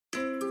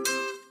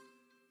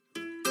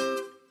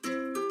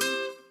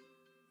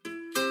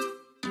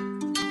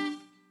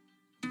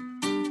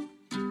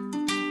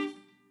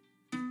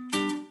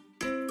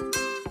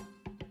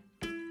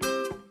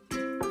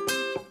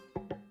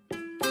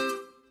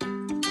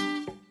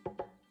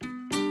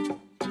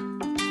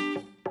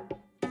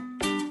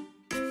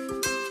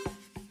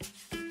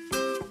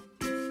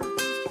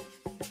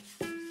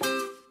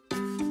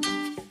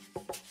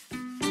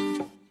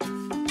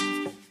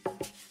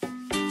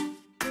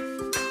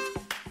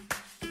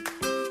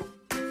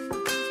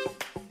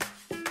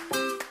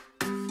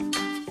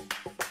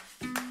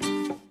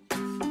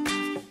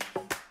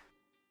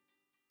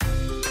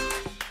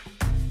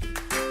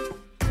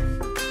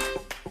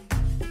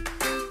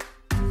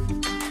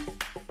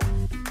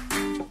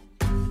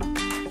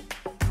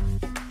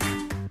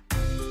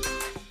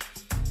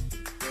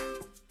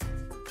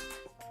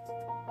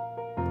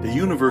The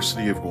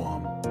University of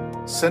Guam,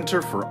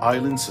 Center for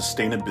Island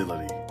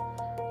Sustainability,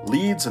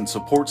 leads and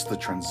supports the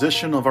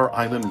transition of our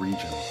island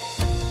region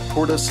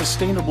toward a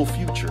sustainable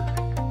future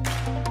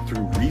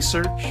through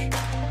research,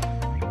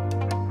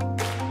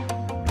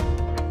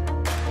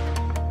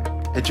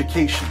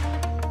 education,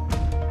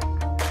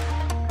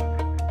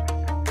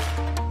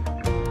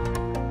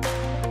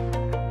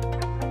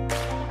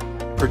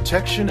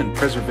 protection and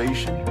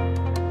preservation,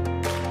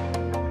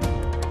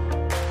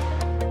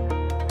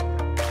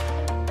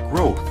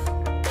 growth,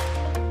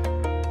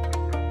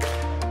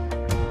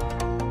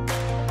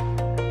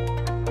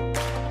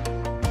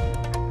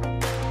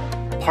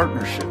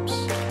 partnerships,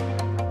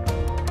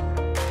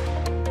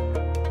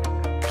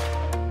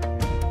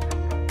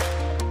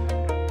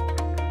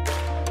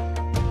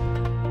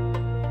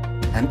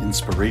 and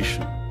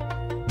inspiration.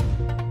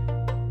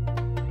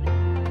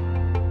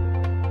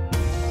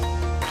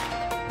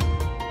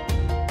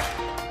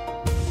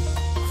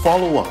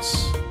 Follow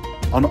us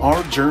on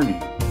our journey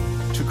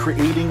to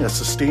creating a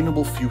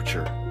sustainable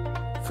future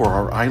for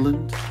our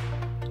island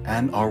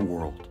and our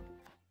world.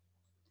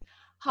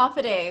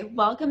 Hafaday,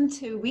 welcome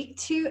to week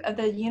 2 of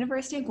the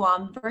University of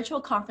Guam virtual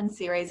conference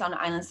series on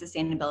island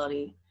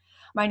sustainability.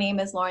 My name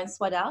is Lauren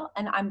Swaddell,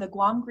 and I'm the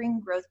Guam Green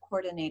Growth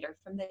Coordinator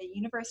from the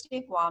University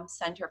of Guam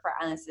Center for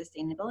Island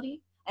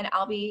Sustainability, and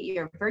I'll be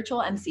your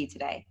virtual MC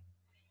today.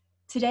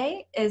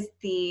 Today is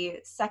the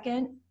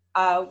second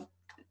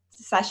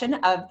session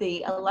of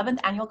the 11th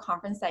annual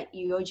conference that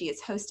UOG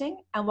is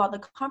hosting, and while the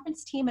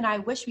conference team and I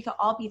wish we could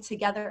all be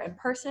together in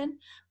person,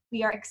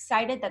 we are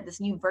excited that this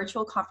new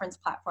virtual conference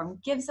platform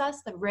gives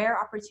us the rare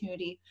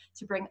opportunity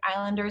to bring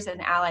islanders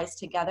and allies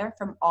together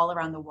from all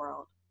around the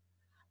world.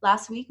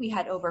 Last week, we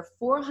had over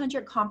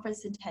 400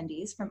 conference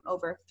attendees from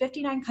over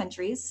 59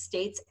 countries,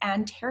 states,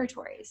 and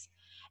territories,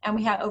 and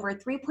we had over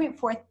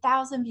 3.4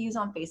 thousand views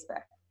on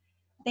Facebook.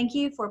 Thank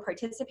you for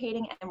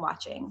participating and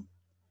watching.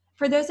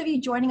 For those of you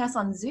joining us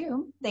on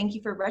Zoom, thank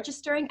you for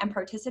registering and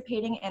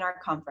participating in our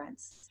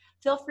conference.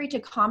 Feel free to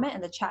comment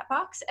in the chat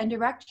box and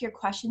direct your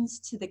questions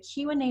to the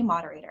Q&A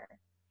moderator.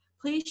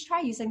 Please try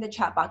using the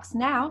chat box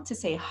now to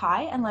say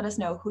hi and let us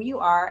know who you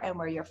are and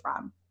where you're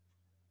from.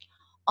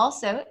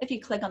 Also, if you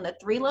click on the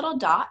 3 little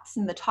dots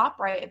in the top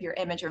right of your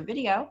image or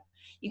video,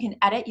 you can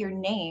edit your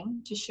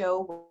name to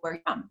show where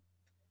you're from.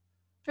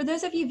 For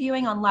those of you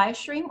viewing on live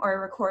stream or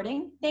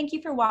recording, thank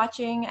you for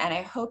watching, and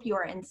I hope you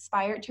are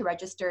inspired to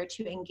register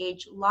to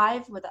engage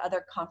live with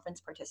other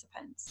conference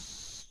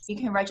participants. You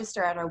can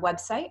register at our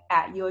website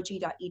at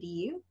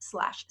uog.edu/CIS,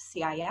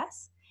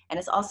 and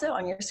it's also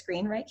on your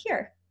screen right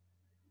here.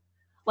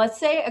 Let's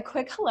say a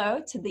quick hello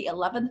to the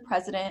 11th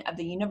President of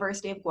the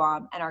University of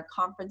Guam and our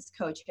conference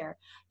co-chair,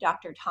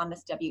 Dr.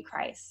 Thomas W.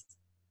 Kreis.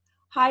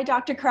 Hi,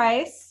 Dr.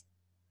 Kreis.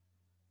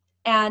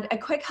 And a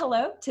quick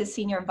hello to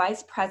Senior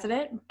Vice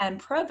President and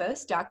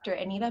Provost, Dr.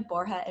 Anita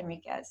Borja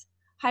Enriquez.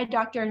 Hi,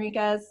 Dr.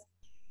 Enriquez.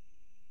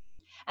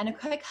 And a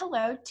quick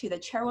hello to the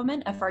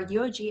Chairwoman of our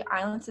UOG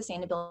Island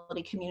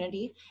Sustainability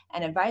Community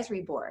and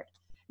Advisory Board.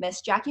 Ms.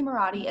 Jackie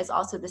Marotti is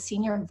also the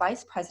Senior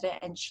Vice President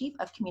and Chief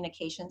of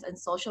Communications and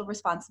Social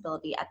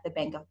Responsibility at the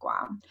Bank of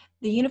Guam.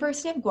 The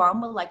University of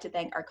Guam would like to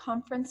thank our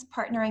conference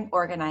partnering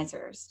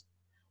organizers,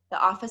 the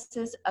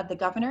offices of the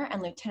Governor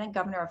and Lieutenant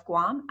Governor of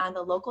Guam, and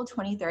the local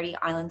 2030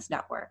 Islands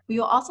Network. We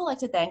would also like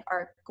to thank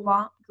our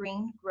Guam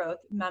Green Growth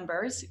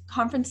members,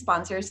 conference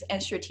sponsors,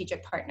 and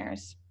strategic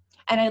partners.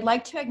 And I'd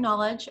like to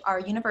acknowledge our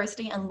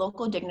university and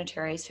local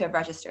dignitaries who have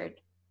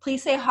registered.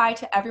 Please say hi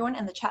to everyone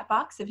in the chat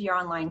box if you're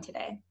online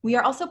today. We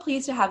are also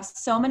pleased to have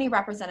so many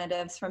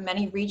representatives from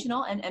many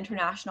regional and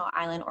international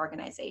island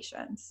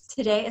organizations.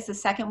 Today is the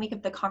second week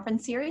of the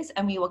conference series,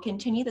 and we will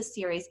continue the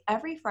series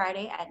every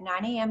Friday at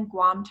 9 a.m.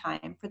 Guam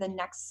time for the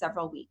next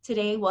several weeks.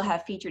 Today we'll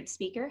have featured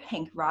speaker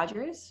Henk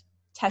Rogers,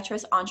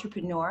 Tetris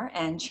Entrepreneur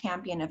and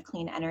champion of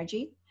clean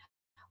energy,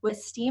 with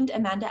esteemed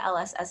Amanda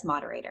Ellis as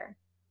moderator.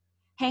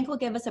 Henk will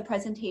give us a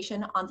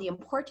presentation on the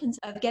importance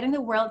of getting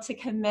the world to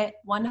commit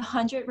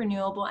 100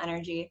 renewable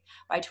energy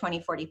by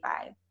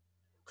 2045.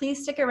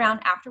 Please stick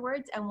around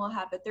afterwards and we'll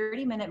have a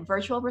 30-minute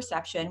virtual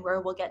reception where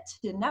we'll get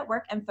to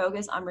network and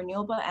focus on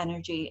renewable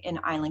energy in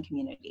island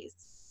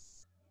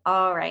communities.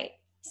 All right,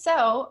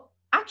 so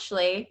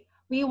actually,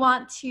 we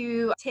want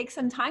to take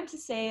some time to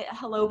say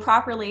hello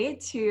properly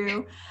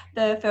to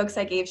the folks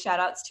I gave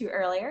shout outs to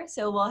earlier.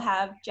 So we'll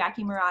have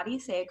Jackie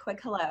Marotti say a quick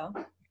hello.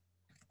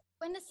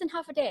 Buenas and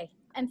Hafaday.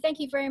 And thank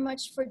you very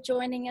much for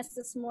joining us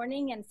this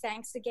morning. And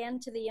thanks again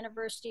to the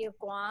University of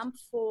Guam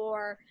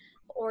for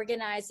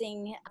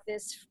organizing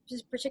this,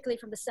 particularly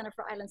from the Center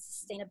for Island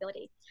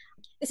Sustainability.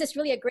 This is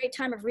really a great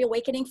time of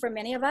reawakening for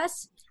many of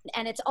us.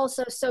 And it's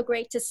also so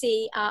great to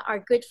see our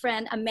good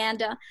friend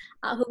Amanda,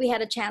 who we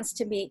had a chance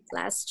to meet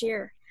last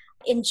year.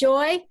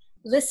 Enjoy,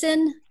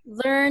 listen,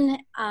 learn,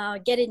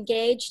 get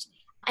engaged,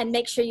 and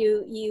make sure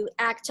you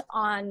act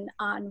on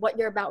what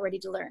you're about ready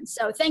to learn.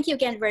 So thank you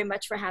again very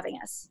much for having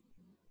us.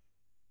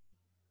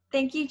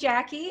 Thank you,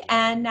 Jackie.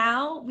 And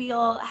now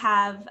we'll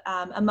have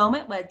a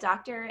moment with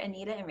Dr.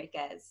 Anita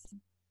Enriquez.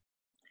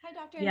 Hi,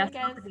 Dr. Enriquez.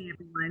 Yes,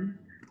 everyone.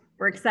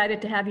 We're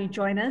excited to have you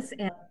join us.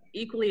 And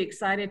equally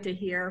excited to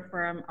hear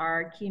from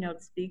our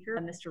keynote speaker,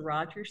 Mr.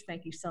 Rogers.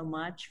 Thank you so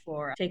much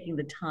for taking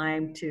the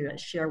time to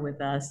share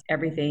with us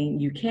everything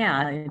you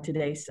can in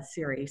today's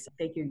series.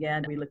 Thank you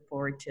again. We look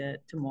forward to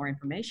more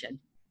information.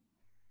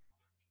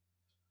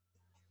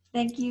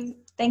 Thank you.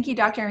 Thank you,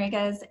 Dr.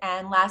 Enriquez.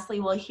 And lastly,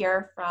 we'll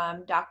hear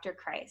from Dr.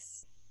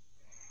 Kreis.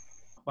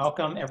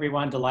 Welcome,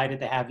 everyone. Delighted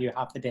to have you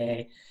half the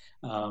day.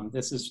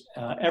 This is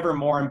ever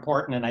more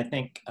important, and I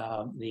think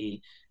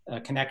the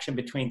connection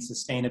between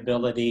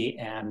sustainability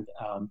and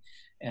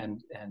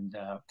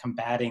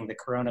combating the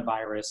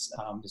coronavirus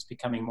is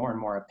becoming more and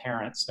more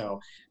apparent. So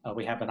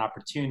we have an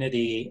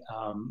opportunity,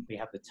 we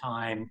have the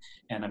time,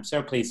 and I'm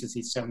so pleased to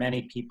see so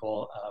many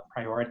people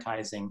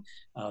prioritizing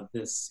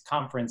this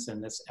conference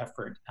and this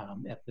effort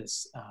at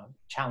this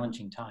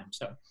challenging time.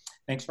 So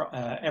thanks for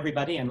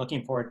everybody, and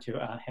looking forward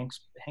to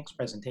Henk's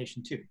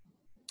presentation too.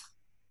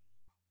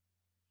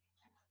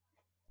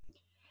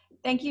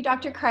 Thank you,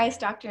 Dr. Kreis,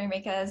 Dr.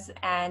 Enriquez,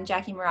 and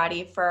Jackie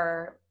Marotti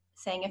for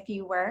saying a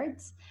few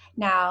words.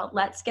 Now,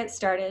 let's get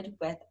started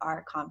with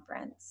our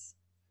conference.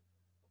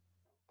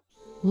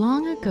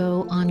 Long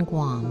ago on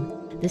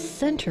Guam, the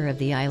center of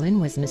the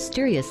island was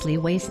mysteriously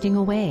wasting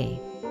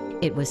away.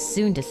 It was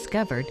soon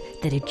discovered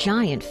that a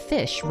giant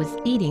fish was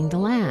eating the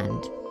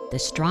land. The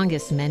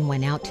strongest men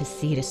went out to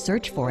sea to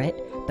search for it,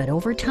 but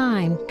over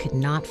time could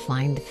not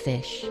find the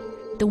fish.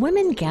 The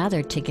women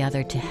gathered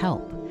together to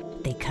help.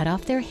 They cut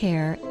off their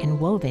hair and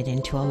wove it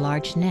into a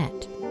large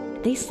net.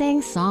 They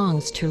sang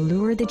songs to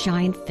lure the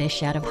giant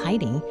fish out of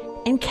hiding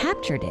and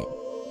captured it.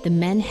 The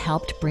men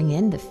helped bring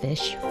in the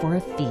fish for a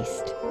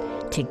feast.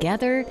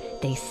 Together,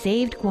 they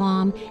saved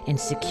Guam and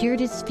secured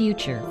its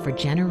future for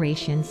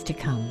generations to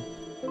come.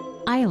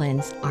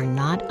 Islands are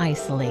not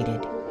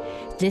isolated.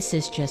 This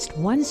is just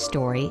one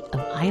story of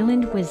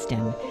island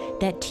wisdom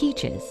that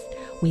teaches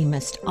we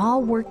must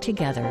all work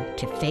together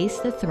to face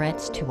the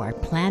threats to our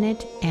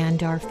planet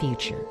and our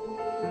future.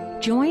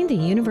 Join the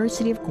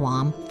University of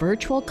Guam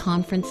virtual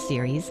conference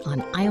series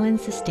on island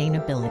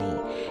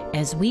sustainability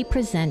as we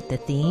present the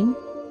theme,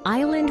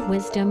 Island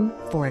Wisdom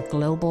for a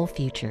Global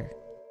Future.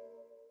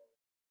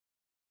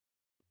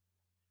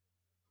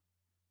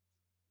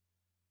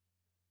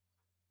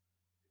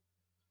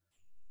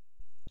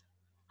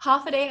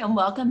 Hafaday and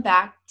welcome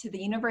back to the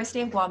University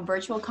of Guam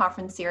virtual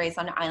conference series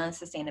on island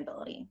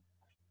sustainability.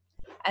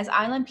 As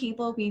island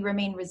people, we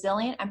remain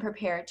resilient and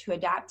prepared to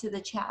adapt to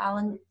the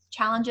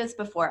challenges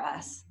before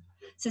us.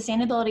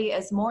 Sustainability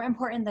is more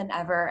important than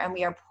ever, and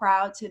we are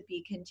proud to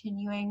be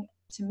continuing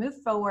to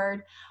move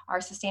forward our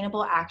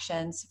sustainable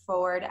actions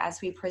forward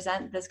as we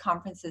present this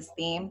conference's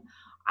theme,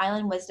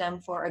 Island Wisdom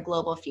for a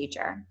Global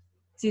Future.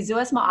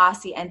 Zizuas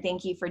Ma'asi, and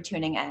thank you for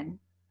tuning in.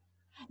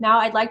 Now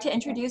I'd like to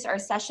introduce our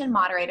session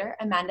moderator,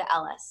 Amanda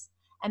Ellis.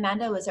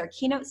 Amanda was our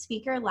keynote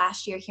speaker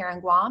last year here in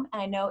Guam,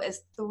 and I know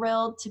is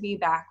thrilled to be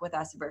back with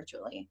us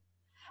virtually.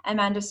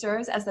 Amanda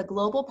serves as the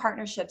Global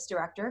Partnerships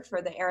Director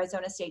for the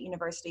Arizona State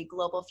University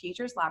Global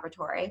Futures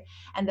Laboratory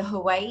and the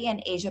Hawaii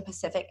and Asia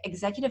Pacific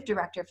Executive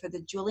Director for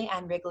the Julie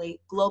Ann Wrigley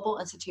Global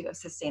Institute of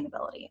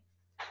Sustainability.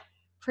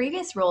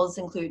 Previous roles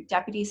include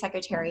Deputy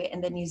Secretary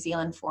in the New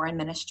Zealand Foreign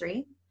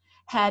Ministry,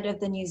 Head of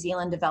the New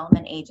Zealand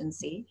Development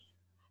Agency,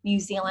 New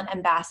Zealand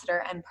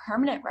Ambassador and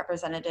Permanent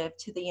Representative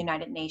to the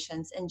United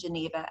Nations in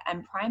Geneva,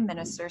 and Prime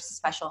Minister's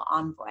Special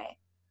Envoy.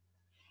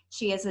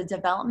 She is a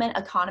development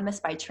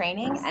economist by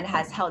training and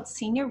has held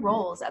senior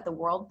roles at the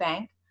World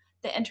Bank,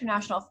 the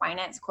International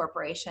Finance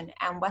Corporation,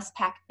 and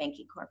Westpac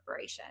Banking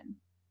Corporation.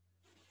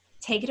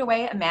 Take it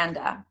away,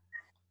 Amanda.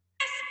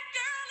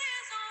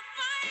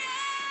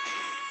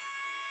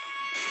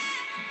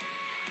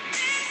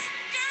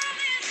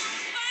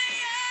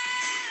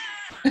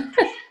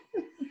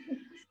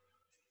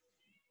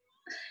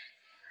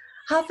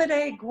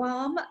 Hafaday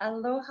Guam,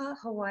 aloha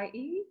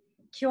Hawaii,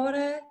 kia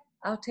ora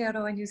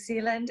Aotearoa New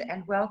Zealand,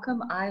 and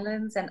welcome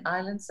islands and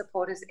island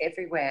supporters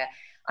everywhere.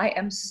 I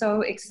am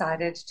so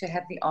excited to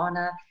have the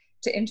honor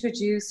to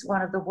introduce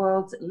one of the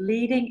world's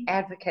leading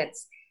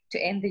advocates to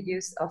end the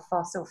use of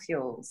fossil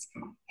fuels,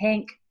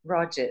 Henk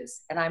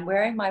Rogers, and I'm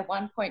wearing my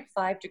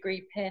 1.5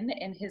 degree pin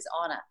in his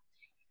honor.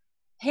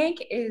 Henk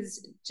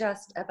is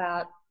just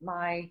about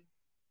my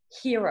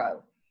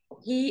hero.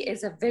 He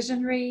is a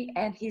visionary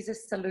and he's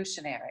a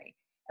solutionary.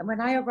 And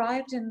when I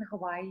arrived in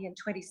Hawaii in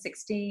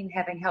 2016,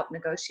 having helped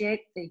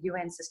negotiate the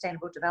UN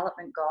Sustainable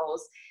Development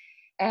Goals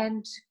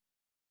and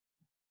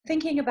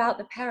thinking about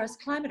the Paris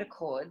Climate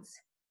Accords,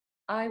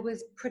 I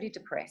was pretty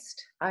depressed.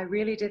 I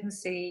really didn't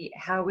see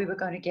how we were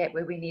going to get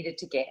where we needed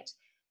to get.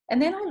 And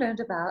then I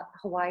learned about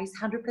Hawaii's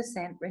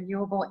 100%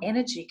 renewable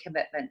energy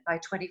commitment by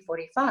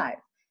 2045.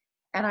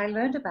 And I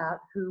learned about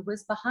who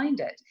was behind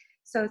it.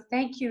 So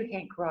thank you,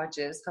 Henk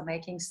Rogers, for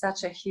making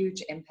such a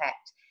huge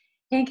impact.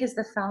 Henk is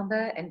the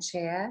founder and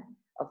chair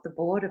of the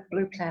board of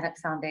Blue Planet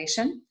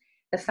Foundation,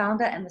 the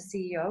founder and the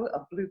CEO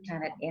of Blue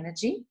Planet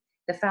Energy,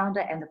 the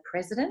founder and the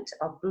president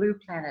of Blue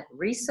Planet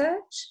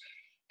Research,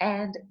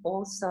 and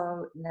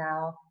also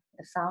now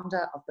the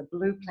founder of the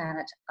Blue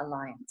Planet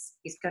Alliance.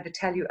 He's going to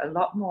tell you a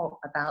lot more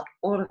about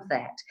all of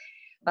that.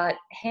 But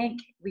Henk,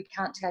 we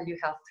can't tell you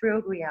how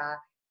thrilled we are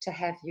to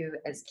have you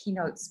as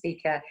keynote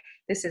speaker.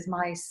 This is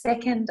my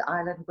second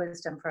Island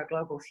Wisdom for a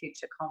Global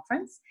Future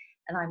conference,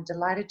 and I'm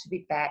delighted to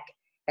be back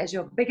as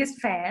your biggest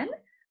fan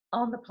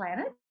on the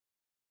planet.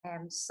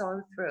 I'm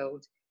so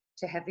thrilled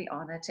to have the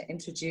honor to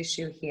introduce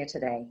you here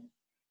today.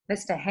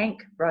 Mr. Henk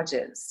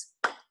Rogers.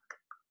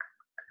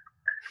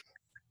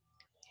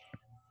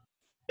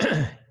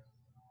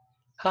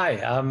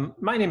 Hi,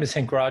 my name is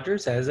Henk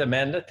Rogers, as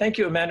Amanda. Thank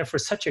you, Amanda, for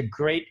such a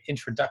great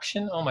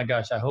introduction. Oh my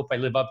gosh, I hope I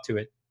live up to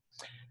it.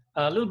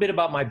 A little bit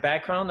about my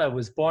background. I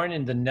was born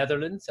in the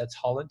Netherlands, that's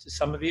Holland to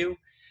some of you.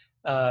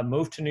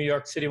 Moved to New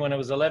York City when I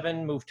was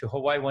 11, moved to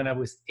Hawaii when I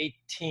was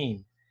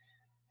 18.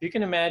 You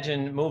can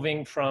imagine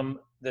moving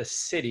from the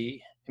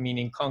city,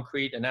 meaning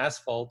concrete and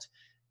asphalt,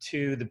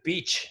 to the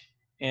beach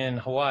in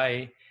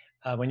Hawaii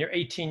when you're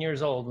 18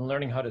 years old and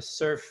learning how to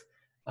surf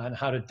and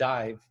how to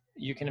dive.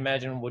 You can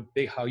imagine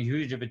how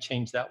huge of a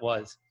change that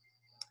was.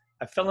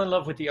 I fell in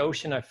love with the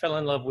ocean. I fell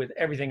in love with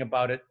everything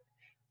about it.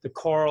 The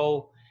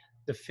coral,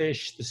 the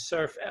fish, the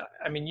surf,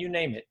 I mean, you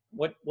name it.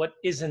 What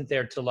isn't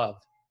there to love?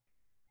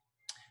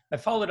 I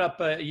followed up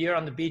a year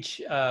on the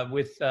beach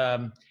with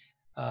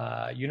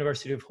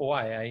University of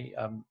Hawaii.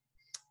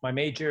 My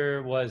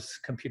major was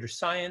computer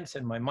science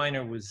and my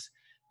minor was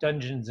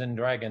Dungeons and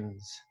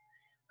Dragons.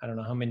 I don't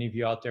know how many of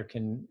you out there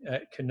can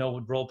know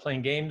what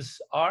role-playing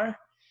games are.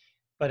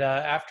 But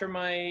after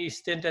my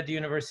stint at the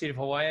University of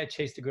Hawaii, I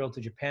chased a girl to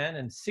Japan,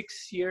 and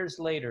 6 years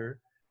later,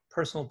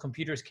 personal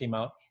computers came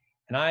out,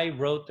 and I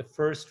wrote the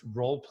first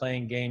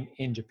role-playing game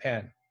in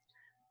Japan,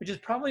 which is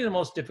probably the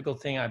most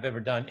difficult thing I've ever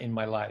done in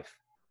my life.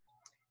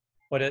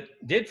 What it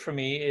did for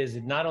me is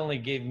it not only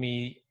gave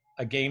me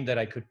a game that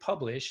I could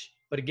publish,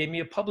 but it gave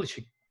me a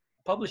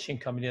publishing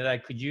company that I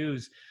could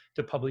use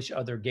to publish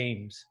other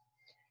games.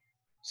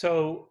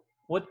 So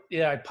what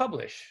did I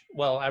publish?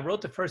 Well, I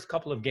wrote the first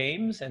couple of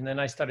games, and then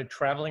I started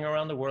traveling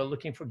around the world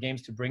looking for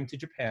games to bring to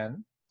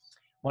Japan.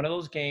 One of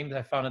those games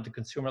I found at the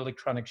Consumer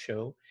Electronics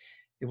Show.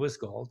 It was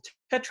called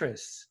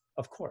Tetris,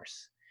 of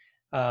course.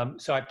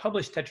 So I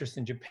published Tetris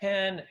in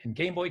Japan, and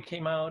Game Boy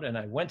came out, and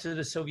I went to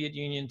the Soviet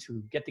Union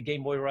to get the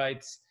Game Boy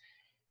rights.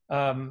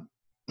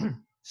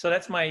 So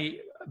that's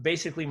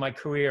basically my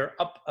career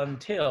up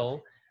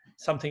until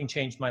something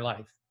changed my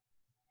life.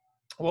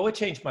 Well, what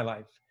changed my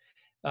life?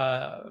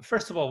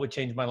 First of all, what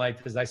changed my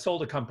life is I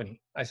sold a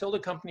company. I sold a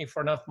company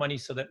for enough money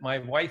so that my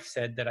wife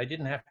said that I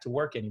didn't have to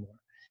work anymore.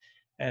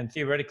 And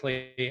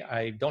theoretically,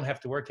 I don't have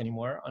to work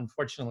anymore.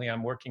 Unfortunately,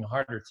 I'm working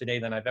harder today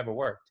than I've ever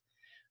worked.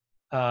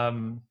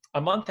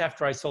 A month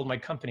after I sold my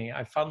company,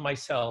 I found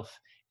myself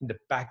in the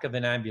back of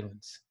an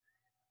ambulance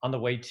on the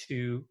way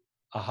to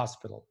a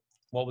hospital.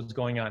 What was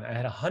going on? I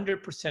had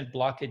 100%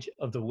 blockage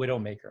of the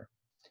widowmaker.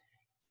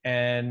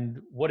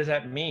 And what does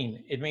that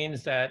mean? It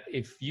means that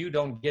if you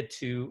don't get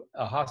to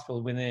a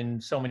hospital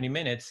within so many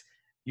minutes,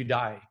 you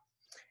die.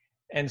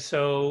 And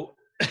so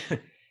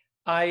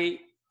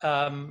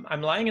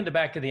I'm lying in the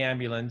back of the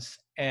ambulance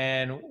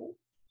and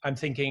I'm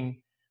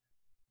thinking,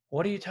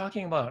 what are you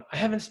talking about? I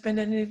haven't spent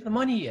any of the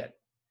money yet.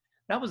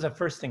 That was the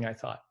first thing I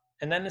thought.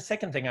 And then the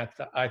second thing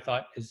I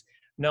thought is,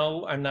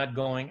 no, I'm not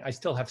going. I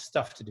still have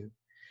stuff to do.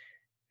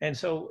 And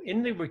so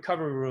in the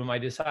recovery room, I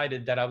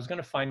decided that I was going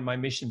to find my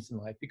missions in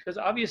life, because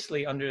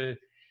obviously under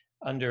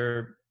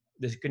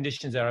the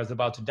conditions that I was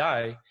about to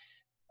die,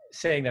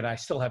 saying that I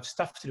still have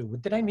stuff to do.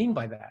 What did I mean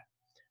by that?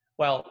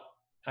 Well,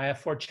 I have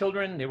 4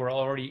 children. They were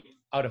already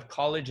out of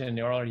college and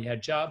they already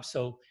had jobs.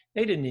 So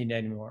they didn't need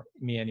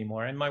me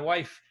anymore. And my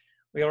wife,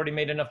 we already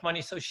made enough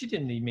money, so she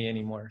didn't need me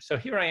anymore. So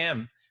here I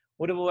am.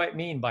 What do I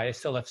mean by I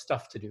still have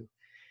stuff to do?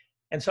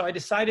 And so I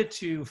decided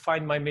to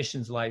find my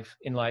missions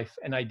in life,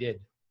 and I did.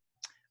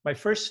 My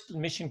first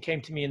mission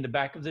came to me in the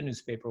back of the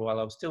newspaper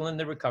while I was still in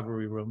the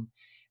recovery room.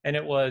 And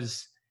it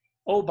was,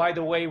 oh, by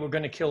the way, we're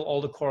going to kill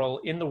all the coral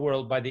in the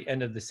world by the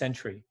end of the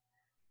century.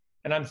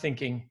 And I'm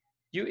thinking,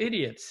 you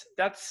idiots,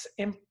 that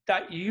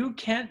you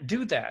can't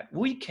do that.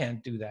 We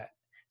can't do that.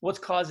 What's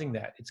causing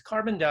that? It's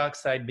carbon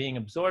dioxide being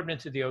absorbed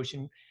into the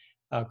ocean,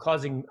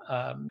 causing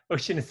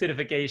ocean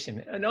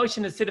acidification. And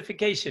ocean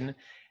acidification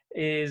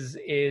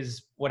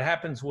is what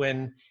happens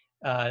when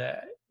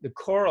the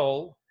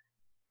coral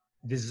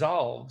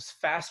dissolves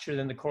faster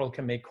than the coral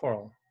can make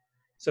coral.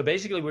 So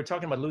basically we're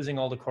talking about losing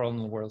all the coral in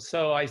the world.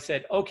 So I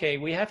said, okay,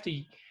 we have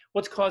to,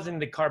 what's causing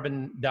the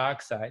carbon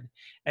dioxide?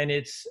 And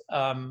it's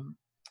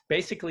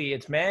basically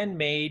it's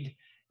man-made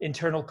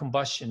internal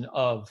combustion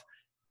of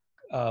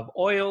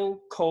oil,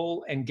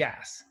 coal, and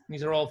gas.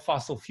 These are all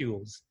fossil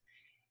fuels.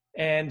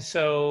 And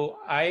so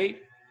I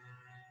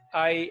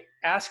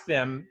asked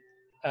them,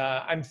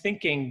 I'm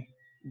thinking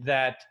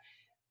that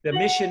the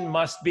mission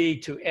must be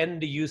to end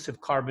the use of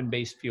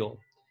carbon-based fuel.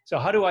 So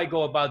how do I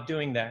go about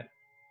doing that?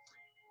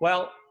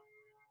 Well,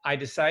 I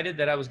decided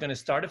that I was going to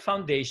start a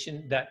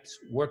foundation that's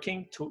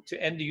working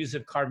to end the use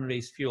of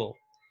carbon-based fuel.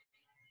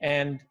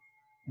 And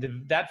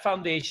that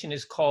foundation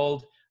is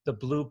called the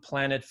Blue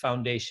Planet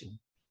Foundation.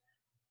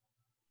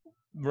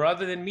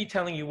 Rather than me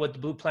telling you what the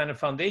Blue Planet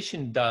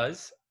Foundation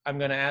does, I'm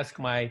going to ask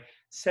my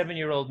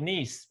 7-year-old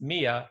niece,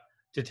 Mia,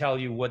 to tell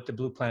you what the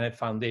Blue Planet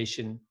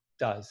Foundation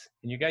does.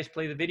 Can you guys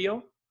play the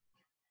video?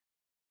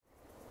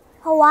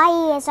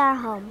 Hawaii is our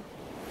home.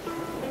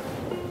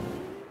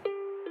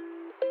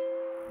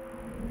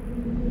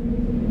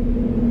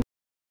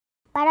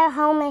 But our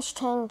home is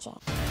changing.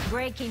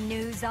 Breaking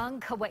news on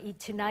Kauai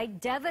tonight,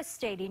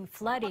 devastating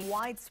flooding,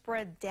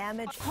 widespread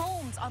damage.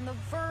 Homes on the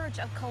verge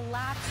of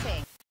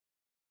collapsing.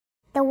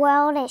 The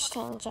world is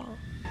changing.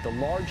 The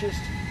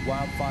largest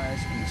wildfires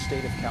in the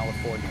state of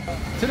California.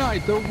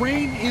 Tonight, the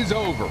rain is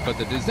over, but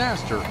the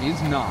disaster is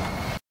not.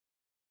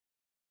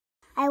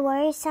 I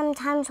worry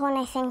sometimes when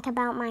I think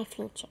about my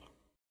future.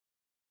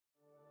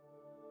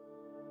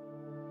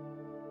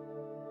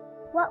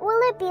 What will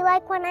it be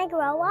like when I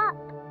grow up?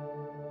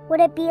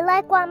 Would it be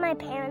like what my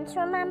parents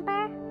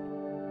remember?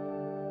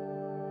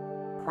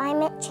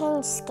 Climate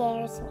change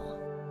scares me.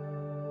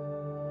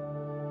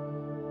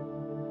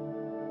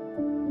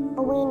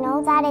 But we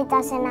know that it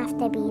doesn't have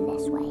to be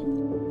this way.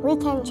 We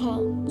can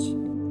change.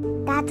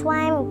 That's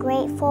why I'm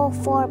grateful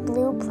for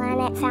Blue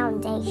Planet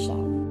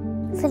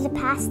Foundation. For the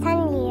past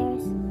 10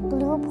 years,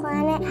 Blue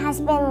Planet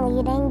has been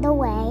leading the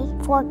way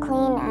for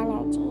clean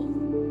energy.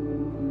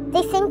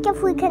 They think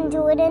if we can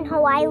do it in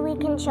Hawaii, we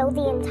can show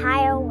the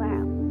entire world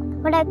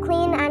what a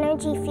clean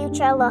energy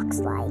future looks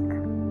like.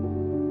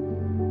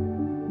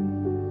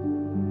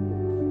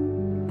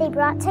 They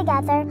brought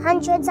together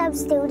hundreds of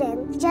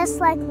students just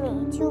like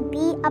me to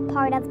be a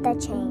part of the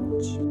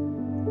change.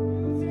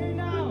 Say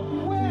now,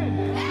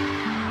 win!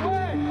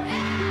 Win!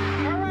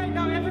 All right,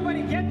 now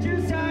everybody get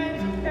your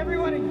signs.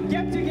 Everyone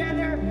get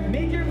together,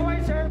 make your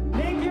voice heard,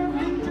 make your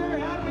future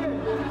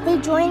happen. They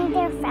joined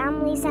their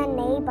families and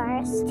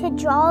neighbors to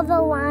draw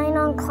the line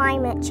on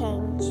climate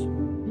change.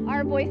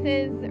 Our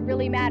voices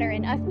really matter,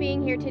 and us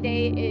being here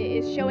today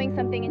is showing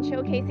something and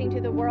showcasing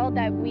to the world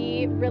that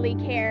we really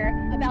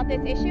care about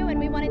this issue and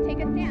we want to take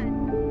a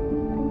stand.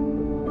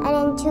 And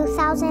in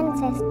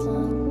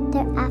 2015,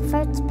 their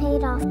efforts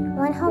paid off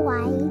when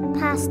Hawaii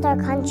passed our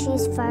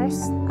country's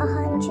first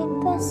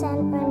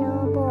 100%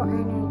 renewable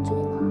energy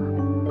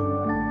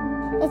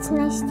law. It's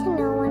nice to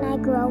know when I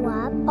grow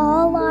up,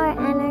 all our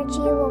energy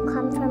will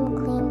come from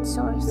clean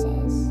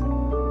sources.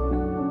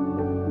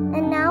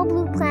 And now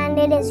Blue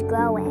Planet is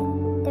growing.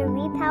 The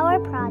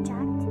Repower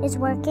Project is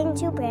working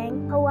to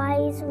bring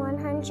Hawaii's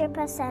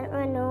 100%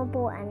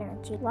 renewable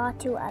energy law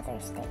to other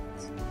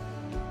states.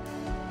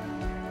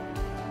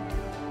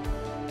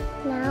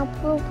 Now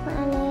Blue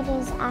Planet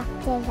is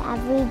active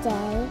every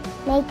day,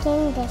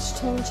 making this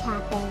change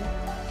happen.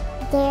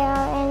 They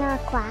are in our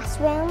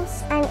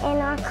classrooms and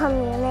in our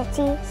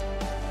communities.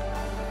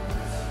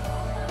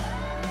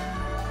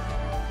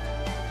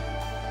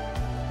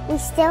 We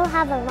still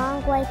have a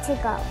long way to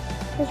go.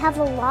 We have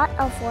a lot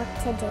of work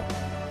to do.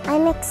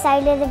 I'm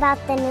excited about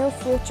the new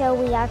future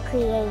we are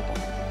creating.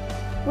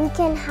 We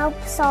can help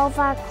solve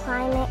our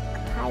climate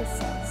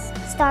crisis,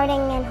 starting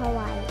in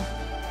Hawaii,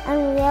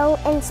 and we'll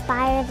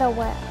inspire the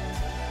world.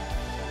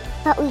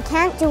 But we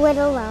can't do it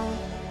alone.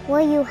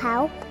 Will you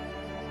help?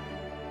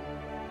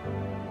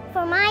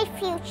 For my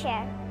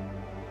future.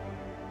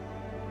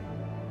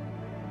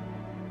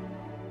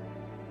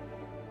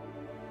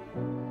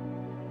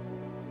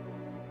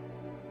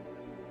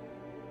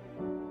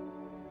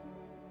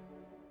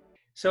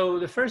 So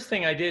the first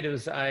thing I did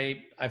was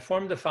I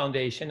formed the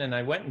foundation, and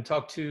I went and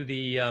talked to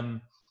the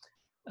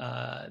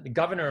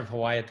governor of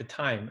Hawaii at the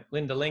time,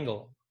 Linda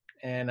Lingle.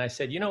 And I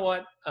said, you know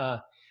what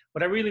I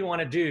really want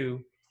to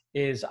do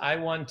is I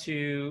want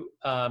to,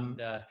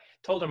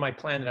 told her my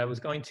plan that I was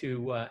going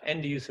to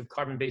end the use of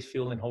carbon-based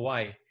fuel in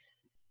Hawaii.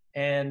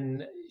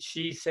 And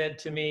she said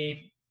to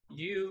me,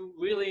 you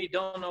really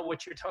don't know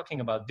what you're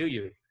talking about, do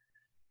you?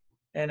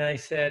 And I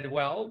said,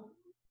 well,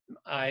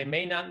 I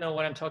may not know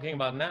what I'm talking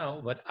about now,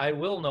 but I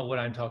will know what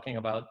I'm talking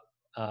about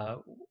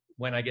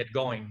when I get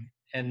going.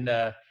 And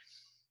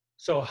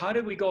so how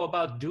did we go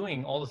about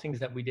doing all the things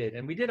that we did?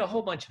 And we did a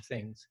whole bunch of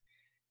things.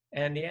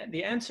 And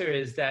the answer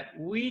is that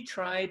we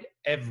tried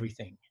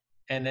everything.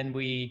 And then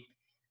we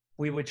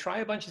would try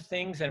a bunch of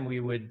things, and we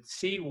would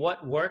see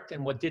what worked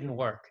and what didn't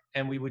work.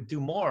 And we would do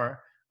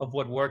more of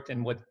what worked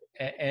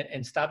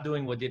and stop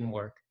doing what didn't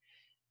work.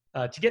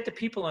 To get the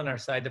people on our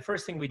side, the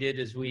first thing we did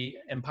is we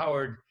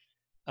empowered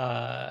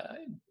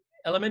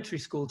elementary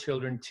school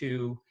children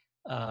to,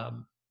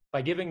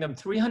 by giving them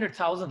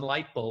 300,000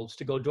 light bulbs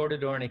to go door to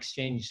door and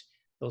exchange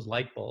those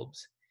light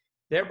bulbs,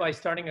 thereby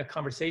starting a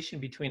conversation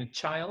between a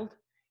child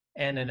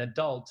and an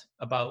adult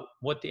about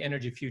what the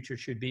energy future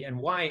should be and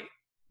why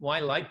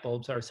light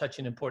bulbs are such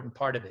an important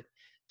part of it.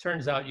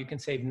 Turns out you can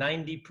save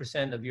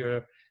 90% of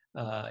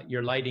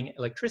your lighting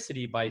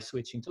electricity by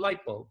switching to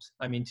light bulbs.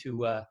 I mean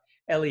to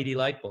LED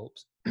light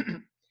bulbs.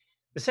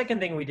 The second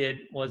thing we did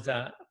was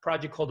a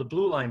project called the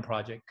Blue Line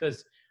Project,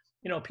 because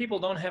people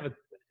don't have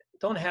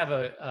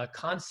a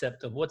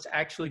concept of what's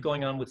actually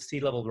going on with sea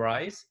level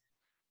rise.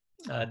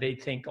 They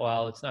think,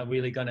 well, it's not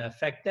really going to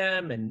affect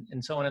them,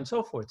 and so on and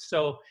so forth.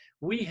 So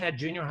we had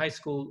junior high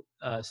school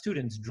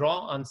students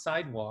draw on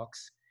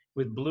sidewalks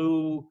with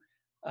blue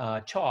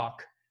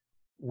chalk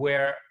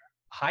where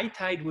high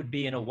tide would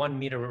be in a 1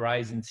 meter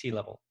rise in sea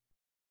level.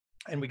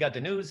 And we got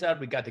the news out,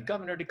 we got the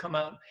governor to come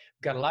out,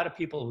 we got a lot of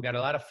people, we got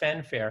a lot of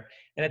fanfare.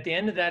 And at the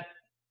end of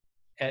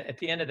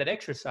that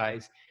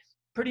exercise,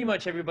 pretty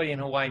much everybody in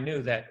Hawaii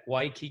knew that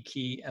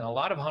Waikiki and a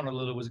lot of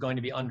Honolulu was going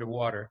to be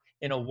underwater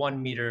in a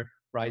 1 meter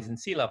rise in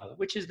sea level,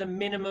 which is the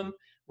minimum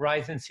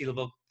rise in sea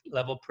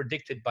level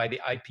predicted by the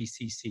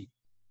IPCC.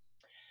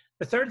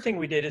 The third thing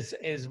we did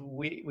is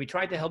we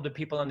tried to help the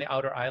people on the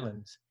outer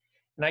islands.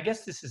 And I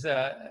guess this is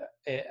a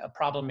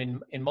problem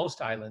in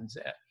most islands.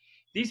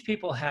 These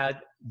people had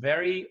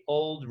very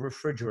old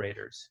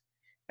refrigerators,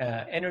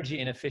 energy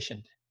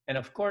inefficient. And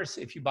of course,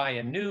 if you buy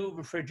a new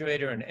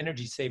refrigerator, an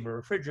energy saver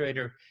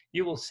refrigerator,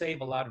 you will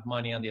save a lot of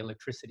money on the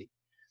electricity.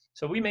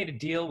 So we made a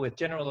deal with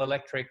General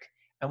Electric,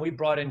 and we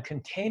brought in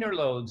container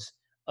loads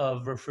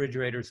of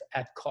refrigerators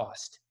at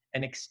cost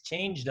and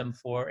exchanged them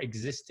for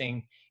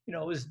existing,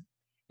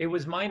 it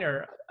was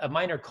a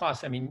minor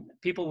cost. I mean,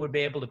 people would be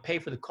able to pay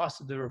for the cost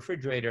of the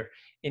refrigerator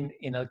in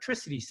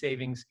electricity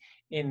savings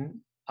in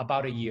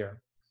about a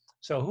year.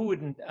 So who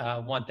wouldn't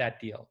want that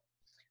deal?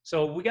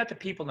 So we got the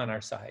people on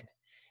our side.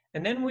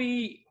 And then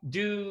we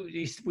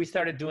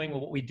started doing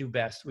what we do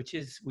best, which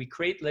is we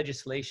create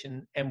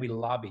legislation and we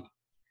lobby.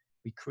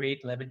 We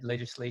create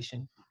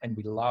legislation and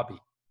we lobby.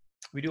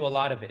 We do a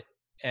lot of it.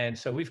 And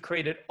so we've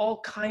created all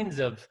kinds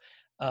of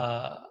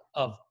how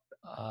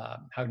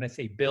can I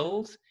say,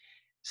 bills.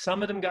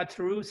 Some of them got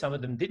through, some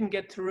of them didn't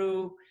get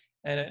through.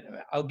 And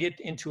I'll get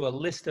into a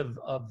list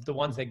of the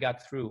ones that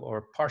got through,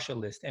 or partial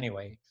list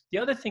anyway. The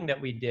other thing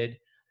that we did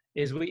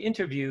is we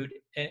interviewed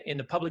in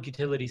the Public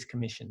Utilities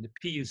Commission, the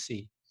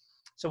PUC.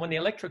 So when the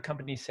electric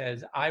company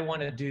says, I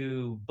want to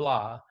do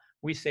blah,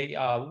 we say,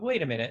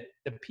 wait a minute,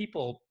 the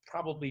people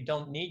probably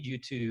don't need you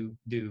to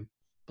do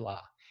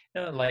blah.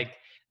 Like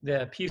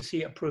the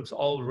PUC approves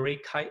all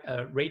rate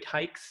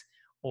hikes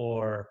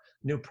or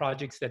new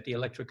projects that the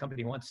electric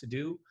company wants to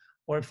do.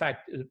 Or in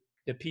fact,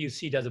 the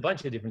PUC does a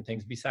bunch of different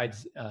things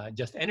besides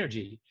just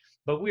energy,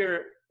 but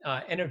we're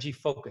energy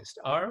focused.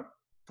 Our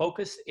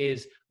focus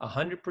is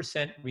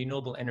 100%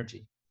 renewable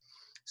energy.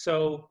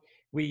 So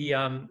we,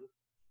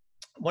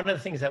 one of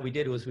the things that we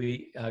did was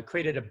we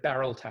created a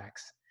barrel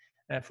tax.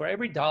 For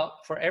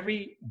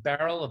every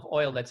barrel of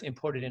oil that's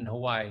imported in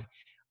Hawaii,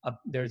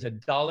 there's a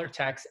dollar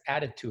tax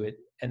added to it,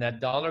 and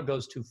that dollar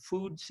goes to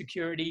food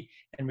security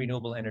and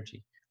renewable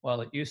energy.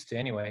 Well, it used to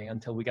anyway,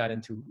 until we got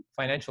into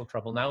financial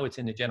trouble. Now it's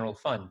in the general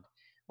fund.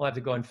 We'll have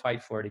to go and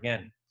fight for it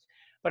again.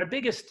 But our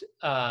biggest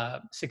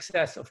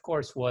success, of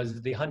course,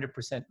 was the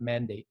 100%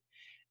 mandate.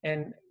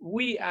 And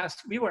we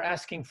were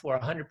asking for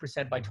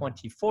 100% by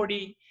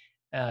 2040.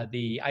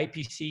 The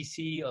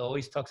IPCC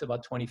always talks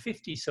about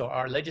 2050. So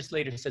our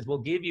legislator says, we'll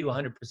give you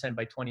 100%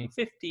 by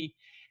 2050.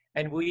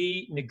 And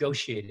we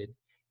negotiated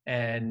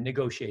and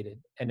negotiated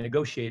and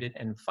negotiated.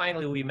 And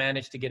finally, we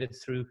managed to get it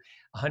through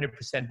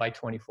 100% by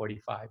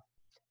 2045.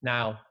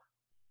 Now,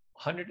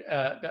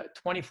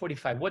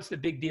 2045, what's the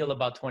big deal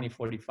about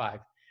 2045?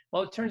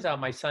 Well, it turns out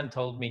my son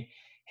told me,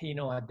 hey, you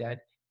know what, Dad?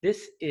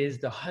 This is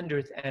the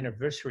 100th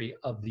anniversary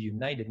of the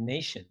United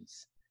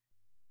Nations.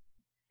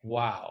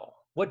 Wow.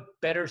 What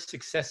better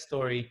success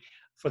story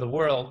for the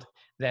world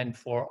than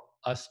for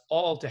us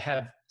all to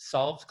have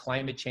solved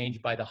climate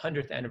change by the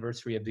 100th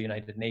anniversary of the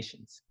United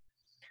Nations?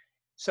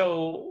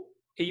 So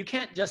you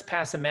can't just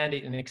pass a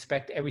mandate and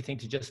expect everything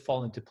to just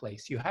fall into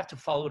place. You have to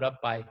follow it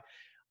up by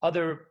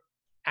other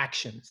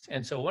actions.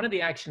 And so one of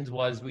the actions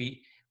was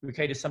we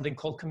created something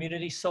called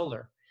community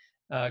solar.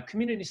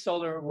 Community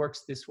solar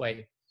works this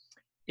way.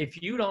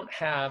 If you don't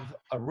have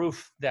a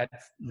roof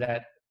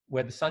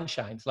where the sun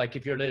shines, like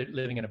if you're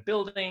living in a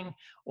building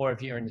or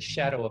if you're in the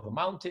shadow of a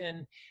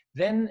mountain,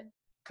 then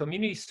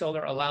community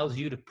solar allows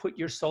you to put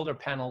your solar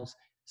panels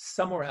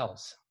somewhere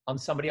else on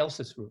somebody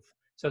else's roof.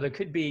 So there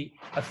could be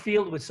a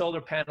field with solar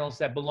panels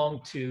that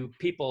belong to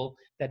people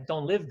that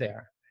don't live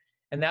there.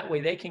 And that way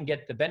they can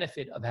get the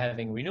benefit of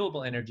having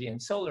renewable energy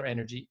and solar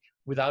energy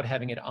without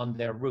having it on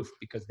their roof,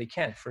 because they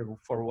can't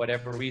for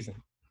whatever reason.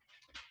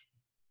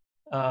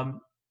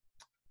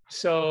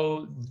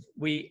 So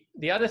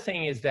the other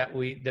thing is that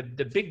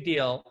the big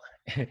deal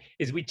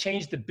is we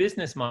changed the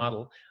business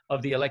model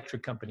of the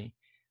electric company.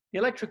 The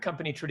electric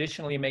company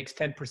traditionally makes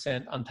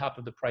 10% on top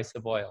of the price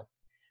of oil.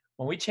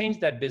 When we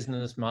changed that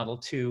business model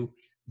to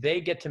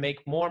they get to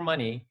make more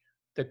money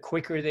the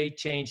quicker they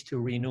change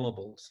to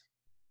renewables.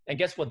 And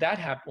guess what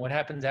what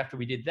happens after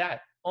we did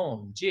that?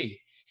 OMG.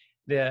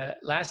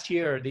 Last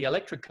year, the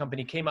electric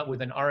company came up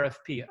with an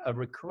RFP, a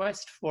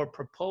request for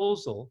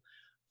proposal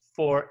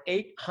for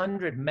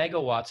 800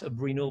 megawatts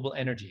of renewable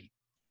energy.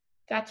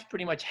 That's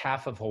pretty much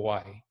half of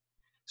Hawaii.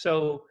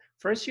 So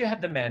first you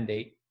have the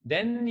mandate,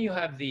 then you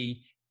have the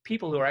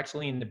people who are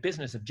actually in the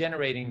business of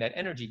generating that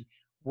energy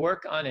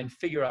work on and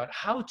figure out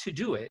how to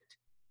do it.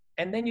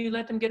 And then you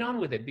let them get on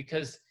with it,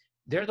 because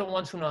they're the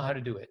ones who know how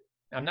to do it.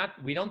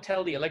 We don't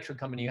tell the electric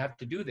company you have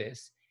to do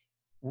this.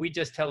 We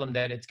just tell them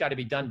that it's got to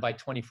be done by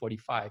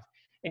 2045.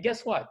 And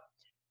guess what?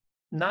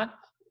 Not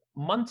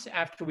months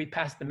after we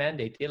passed the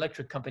mandate, the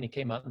electric company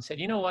came out and said,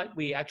 you know what,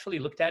 we actually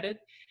looked at it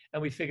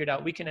and we figured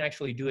out we can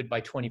actually do it by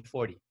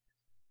 2040.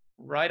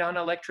 Right on,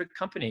 electric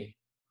company.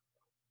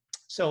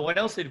 So what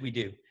else did we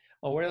do?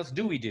 Or what else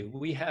do?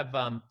 We have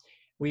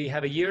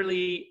a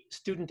yearly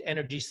student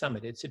energy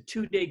summit. It's a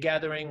 2-day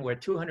gathering where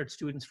 200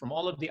 students from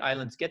all of the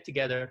islands get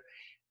together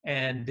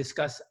and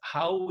discuss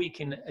how we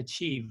can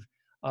achieve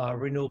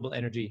renewable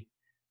energy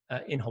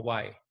in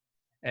Hawaii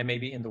and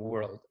maybe in the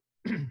world.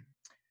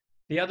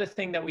 The other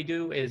thing that we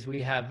do is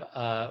we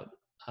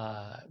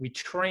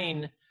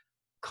train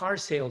car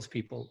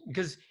salespeople,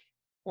 because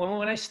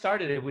when I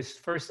started, it was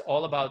first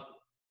all about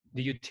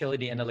the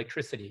utility and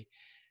electricity.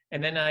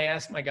 And then I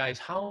asked my guys,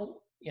 how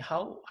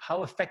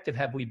effective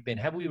have we been?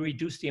 Have we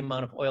reduced the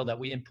amount of oil that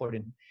we import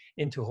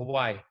into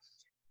Hawaii?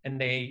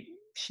 And they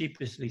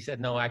sheepishly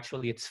said, no,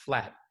 actually it's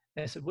flat.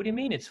 And I said, what do you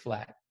mean it's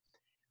flat?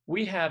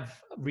 We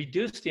have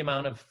reduced the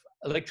amount of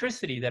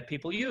electricity that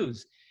people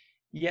use.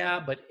 Yeah,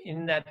 but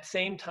in that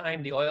same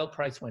time, the oil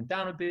price went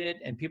down a bit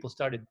and people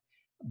started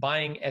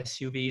buying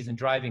SUVs and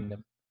driving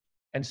them.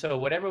 And so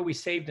whatever we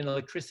saved in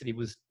electricity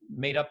was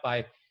made up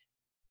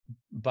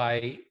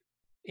by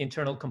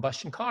internal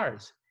combustion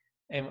cars.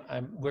 And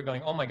we're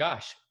going, oh my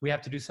gosh, we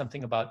have to do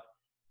something about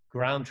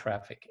ground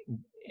traffic.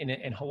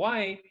 In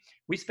Hawaii,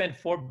 we spend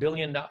 $5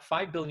 billion a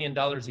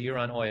year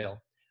on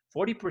oil.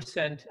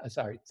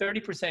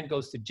 30%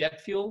 goes to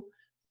jet fuel,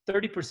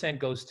 30%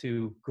 goes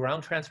to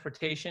ground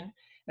transportation,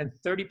 and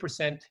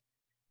 40%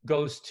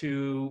 goes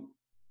to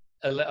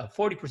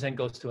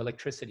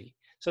electricity.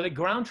 So the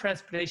ground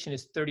transportation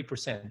is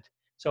 30%.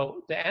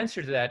 So the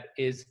answer to that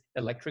is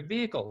electric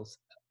vehicles.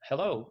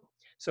 Hello.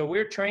 So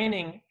we're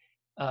training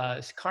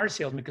car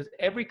salesmen because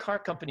every car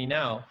company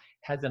now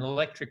has an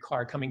electric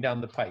car coming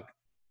down the pike.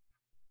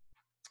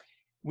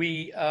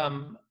 We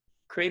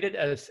created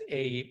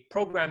a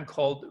program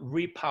called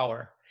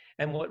Repower.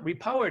 And what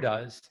Repower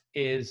does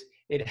is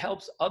it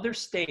helps other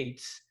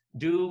states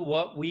do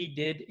what we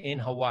did in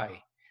Hawaii,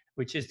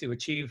 which is to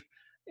achieve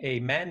a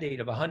mandate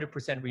of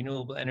 100%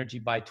 renewable energy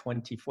by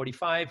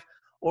 2045,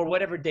 or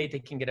whatever date they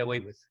can get away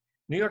with.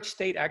 New York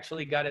State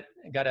actually got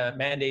a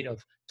mandate of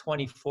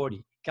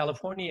 2040.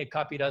 California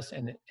copied us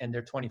and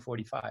they're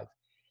 2045.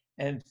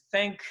 And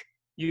thank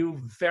you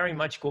very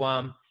much,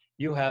 Guam.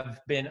 You have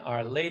been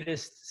our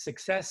latest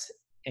success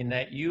in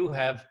that you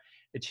have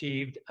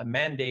achieved a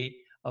mandate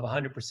of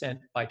 100%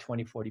 by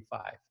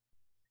 2045.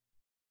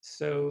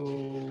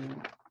 So,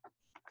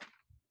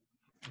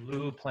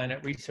 Blue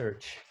Planet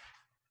Research.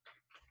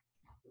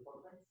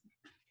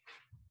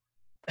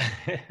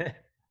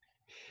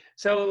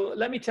 So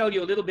let me tell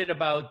you a little bit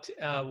about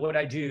what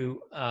I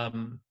do.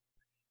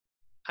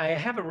 I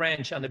have a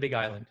ranch on the Big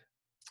Island,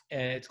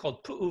 and it's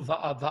called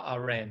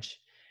Pu'uva'a Ranch.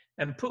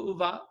 And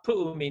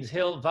Pu'u means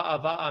hill,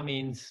 Va'a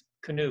means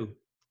canoe.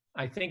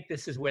 I think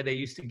this is where they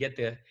used to get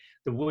the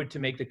wood to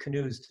make the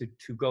canoes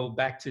to go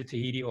back to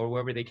Tahiti or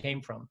wherever they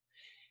came from.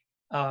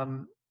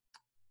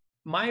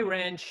 My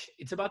ranch,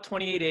 it's about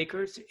 28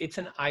 acres. It's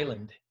an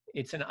island.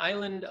 It's an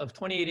island of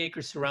 28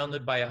 acres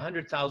surrounded by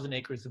 100,000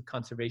 acres of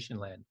conservation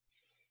land.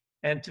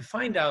 And to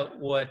find out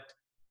what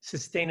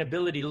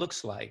sustainability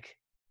looks like,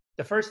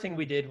 the first thing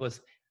we did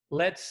was,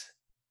 let's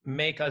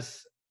make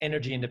us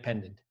energy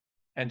independent.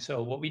 And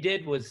so what we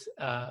did was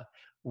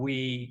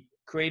we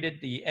created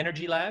the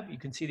Energy Lab. You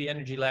can see the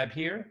Energy Lab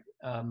here.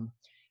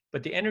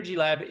 But the Energy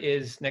Lab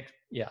is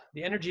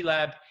the Energy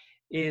Lab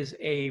is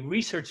a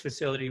research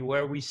facility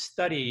where we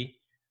study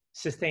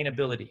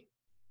sustainability.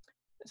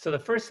 So the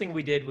first thing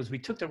we did was we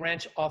took the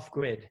ranch off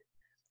grid.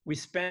 We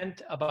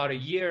spent about a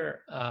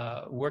year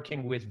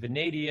working with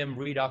vanadium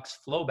redox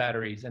flow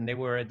batteries, and they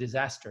were a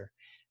disaster.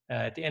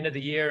 At the end of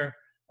the year,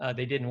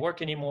 they didn't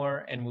work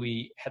anymore, and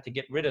we had to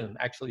get rid of them.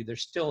 Actually, they're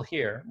still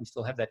here. We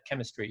still have that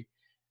chemistry,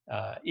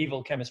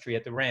 evil chemistry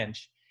at the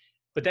ranch.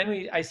 But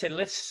then I said,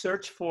 let's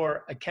search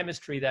for a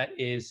chemistry that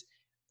is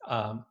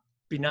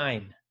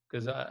benign,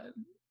 because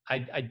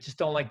I just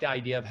don't like the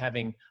idea of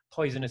having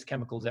poisonous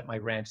chemicals at my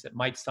ranch that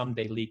might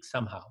someday leak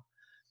somehow.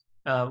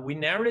 We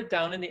narrowed it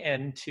down in the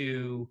end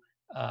to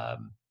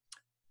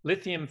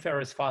lithium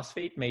ferrous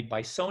phosphate made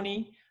by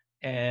Sony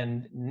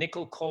and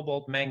nickel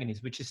cobalt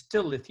manganese, which is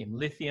still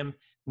lithium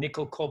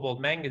nickel cobalt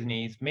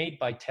manganese made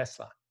by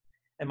Tesla.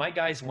 And my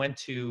guys went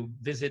to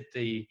visit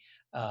the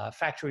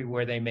factory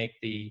where they make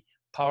the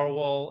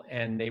Powerwall,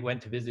 and they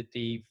went to visit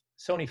the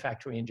Sony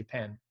factory in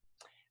Japan.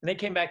 And they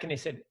came back and they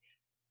said,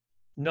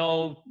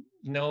 no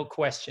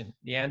question.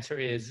 The answer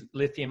is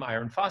lithium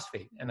iron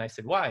phosphate. And I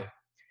said, why?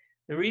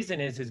 The reason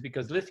is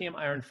because lithium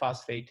iron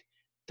phosphate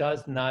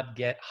does not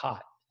get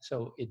hot.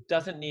 So it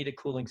doesn't need a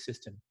cooling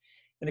system.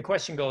 And the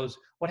question goes,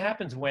 what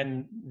happens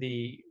when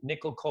the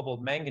nickel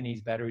cobalt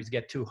manganese batteries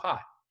get too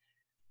hot?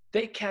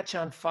 They catch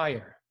on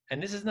fire.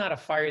 And this is not a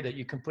fire that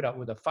you can put out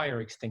with a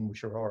fire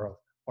extinguisher or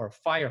a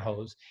fire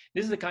hose.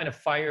 This is the kind of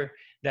fire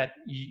that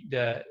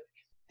the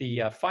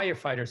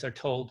firefighters are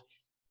told,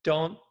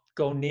 don't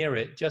go near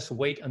it, just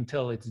wait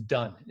until it's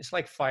done. It's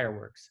like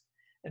fireworks.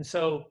 And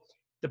so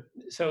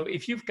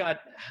if you've got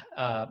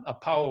a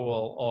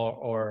Powerwall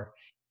or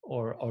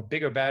or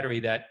bigger battery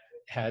that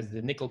has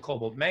the nickel,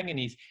 cobalt,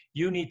 manganese,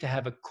 you need to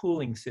have a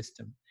cooling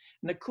system.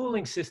 And the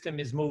cooling system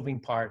is moving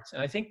parts.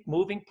 And I think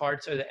moving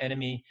parts are the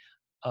enemy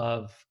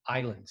of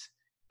islands,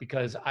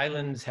 because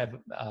islands have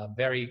a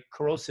very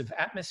corrosive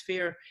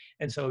atmosphere.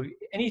 And so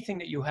anything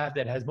that you have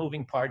that has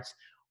moving parts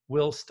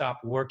will stop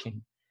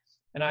working.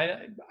 And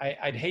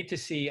I'd hate to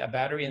see a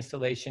battery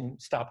installation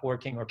stop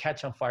working or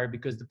catch on fire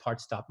because the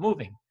parts stop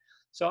moving.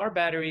 So our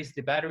batteries,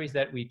 the batteries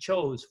that we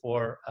chose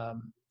for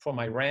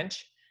my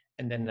ranch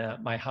and then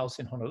my house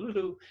in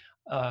Honolulu,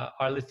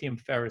 are lithium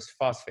ferrous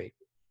phosphate.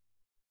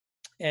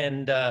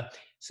 And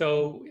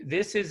so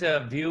this is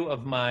a view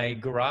of my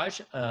garage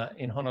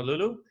in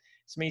Honolulu.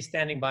 It's me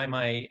standing by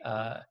my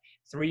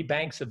 3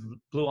 banks of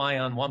Blue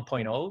Ion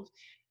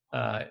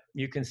 1.0.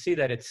 You can see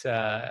that it's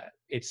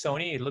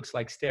Sony. It looks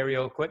like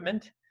stereo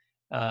equipment.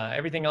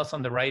 Everything else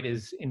on the right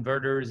is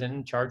inverters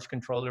and charge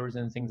controllers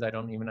and things I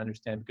don't even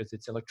understand because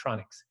it's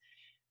electronics.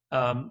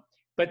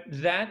 But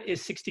that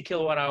is 60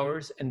 kilowatt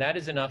hours, and that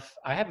is enough.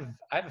 I have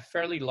a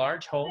fairly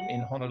large home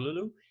in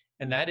Honolulu,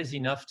 and that is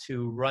enough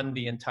to run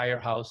the entire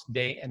house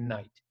day and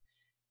night.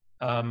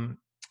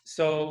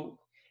 So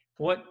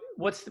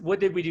what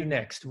did we do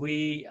next?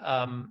 We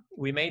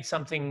made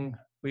something.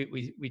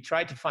 We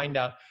tried to find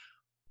out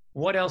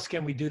what else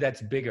can we do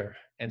that's bigger.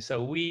 And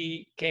so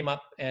we came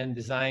up and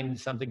designed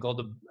something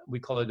called we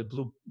call it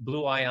the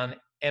Blue Ion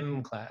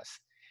M class.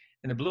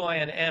 And the Blue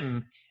Ion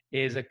M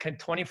is a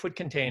 20-foot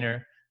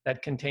container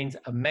that contains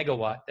a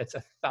megawatt. That's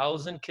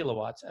 1,000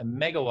 kilowatts, a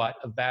megawatt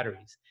of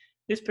batteries.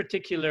 This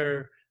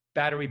particular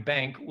battery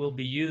bank will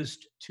be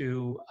used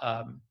to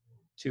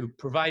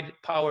provide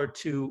power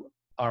to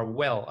our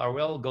well. Our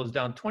well goes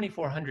down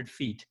 2,400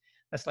 feet.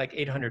 That's like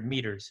 800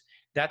 meters.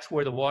 That's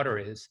where the water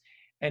is.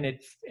 And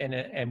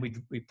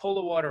we pull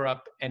the water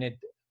up, and it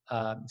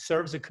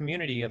serves a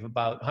community of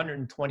about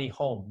 120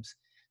 homes.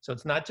 So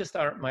it's not just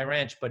my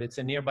ranch, but it's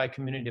a nearby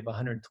community of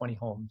 120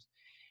 homes.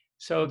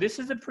 So this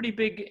is a pretty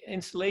big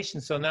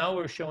installation. So now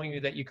we're showing you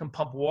that you can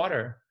pump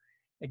water.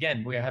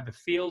 Again, we have a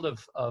field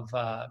of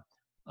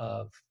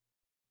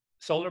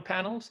solar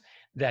panels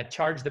that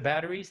charge the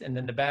batteries, and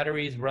then the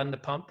batteries run the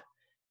pump.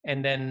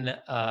 And then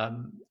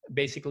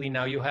basically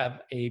now you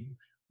have a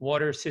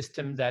water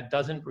system that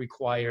doesn't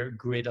require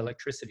grid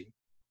electricity.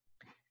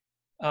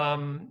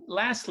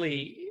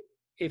 Lastly,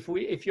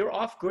 if you're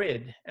off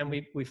grid, and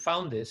we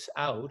found this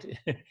out,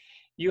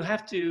 you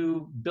have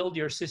to build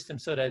your system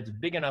so that it's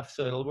big enough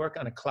so it'll work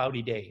on a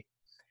cloudy day.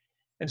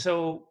 And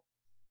so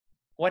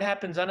what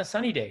happens on a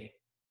sunny day?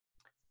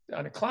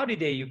 On a cloudy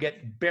day, you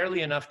get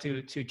barely enough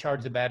to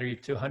charge the battery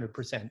to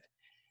 100%.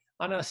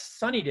 On a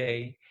sunny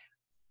day,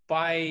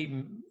 by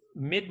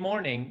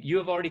mid-morning, you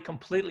have already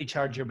completely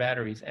charged your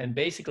batteries. And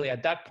basically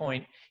at that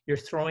point, you're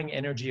throwing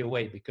energy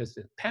away because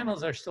the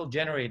panels are still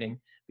generating,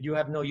 but you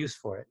have no use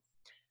for it.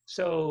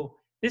 So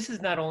this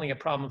is not only a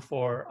problem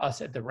for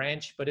us at the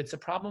ranch, but it's a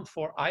problem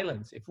for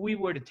islands. If we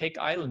were to take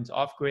islands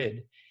off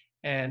grid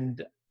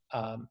and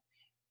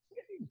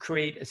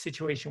create a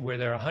situation where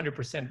they're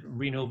 100%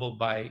 renewable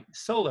by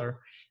solar,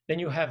 then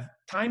you have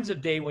times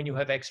of day when you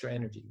have extra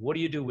energy. What do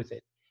you do with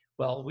it?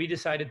 Well, we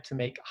decided to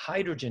make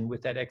hydrogen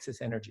with that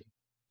excess energy.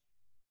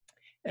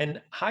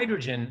 And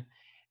hydrogen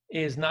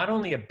is not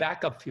only a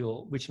backup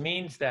fuel, which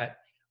means that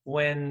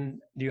when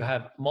you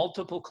have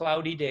multiple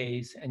cloudy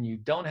days and you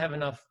don't have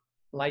enough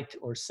light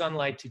or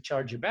sunlight to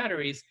charge your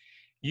batteries,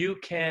 you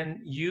can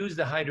use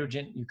the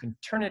hydrogen, you can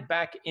turn it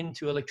back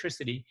into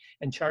electricity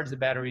and charge the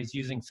batteries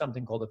using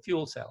something called a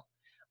fuel cell.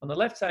 On the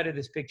left side of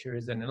this picture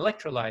is an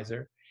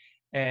electrolyzer,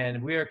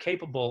 and we are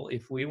capable,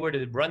 if we were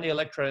to run the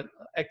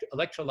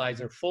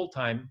electrolyzer full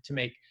time, to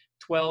make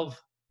 12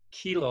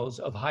 kilos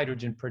of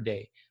hydrogen per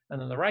day.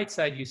 And on the right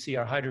side, you see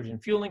our hydrogen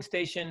fueling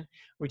station,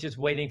 which is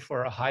waiting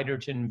for a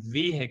hydrogen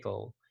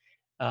vehicle.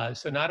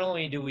 So not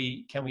only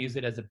can we use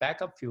it as a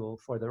backup fuel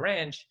for the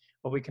ranch,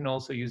 but we can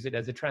also use it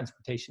as a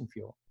transportation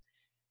fuel.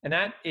 And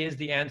that is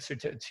the answer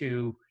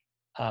to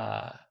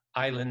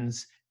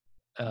islands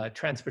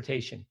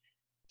transportation.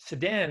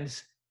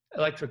 Sedans,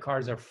 electric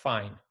cars are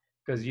fine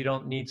because you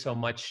don't need so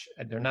much,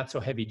 they're not so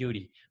heavy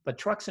duty. But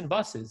trucks and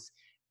buses,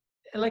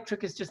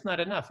 electric is just not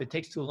enough. It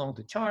takes too long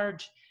to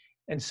charge.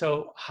 And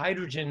so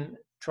hydrogen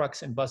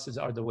trucks and buses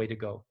are the way to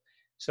go.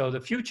 So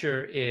the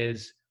future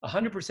is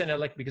 100%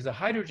 electric, because a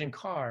hydrogen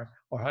car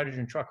or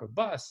hydrogen truck or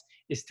bus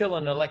is still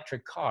an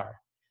electric car,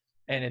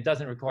 and it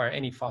doesn't require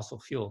any fossil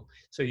fuel.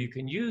 So you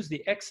can use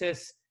the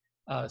excess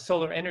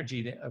solar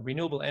energy, the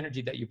renewable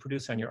energy that you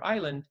produce on your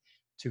island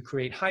to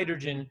create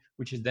hydrogen,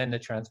 which is then the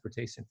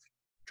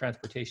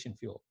transportation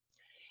fuel.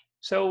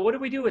 So what do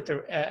we do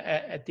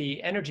at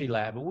the Energy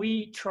Lab?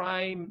 We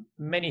try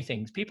many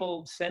things.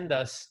 People send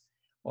us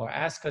or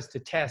ask us to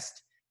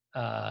test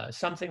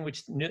something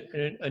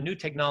a new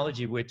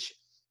technology, which,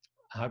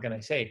 how can I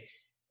say,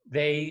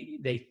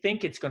 they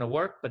think it's going to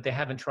work, but they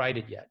haven't tried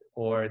it yet.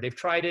 Or they've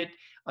tried it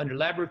under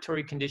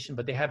laboratory condition,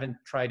 but they haven't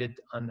tried it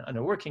on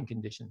a working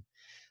condition.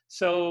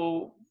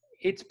 So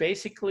it's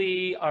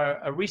basically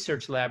a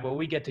research lab where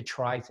we get to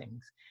try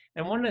things.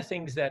 And one of the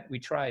things that we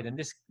tried, and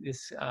this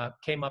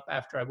came up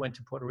after I went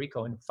to Puerto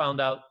Rico and found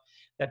out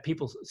that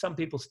some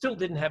people still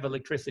didn't have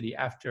electricity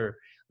after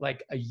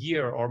like a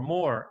year or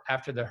more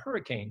after the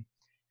hurricane.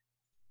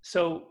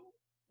 So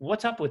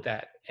what's up with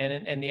that?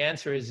 And the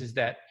answer is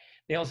that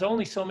there's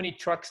only so many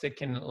trucks that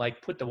can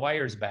like put the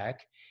wires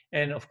back.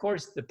 And of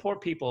course, the poor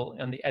people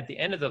at the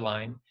end of the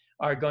line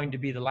are going to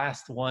be the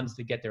last ones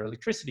to get their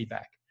electricity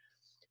back.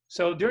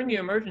 So during the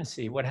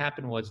emergency, what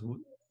happened was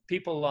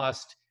people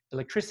lost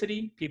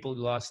electricity, people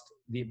lost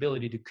the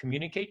ability to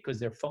communicate because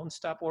their phones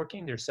stopped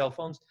working, their cell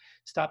phones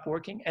stopped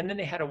working, and then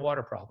they had a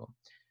water problem.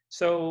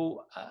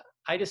 So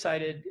we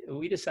decided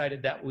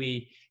that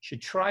we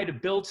should try to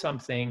build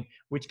something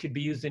which could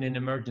be used in an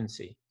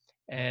emergency.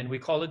 And we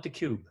call it the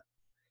Cube.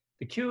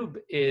 The Cube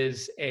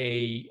is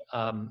there's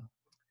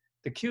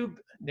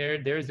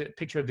a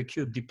picture of the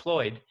Cube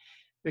deployed.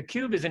 The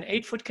Cube is an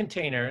 8-foot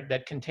container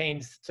that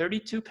contains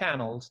 32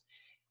 panels.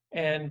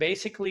 And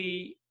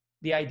basically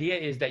the idea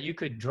is that you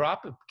could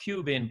drop a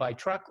cube in by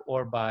truck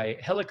or by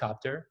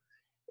helicopter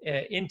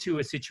into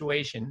a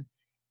situation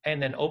and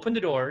then open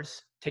the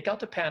doors, take out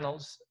the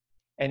panels,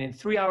 and in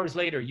 3 hours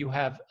later, you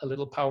have a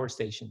little power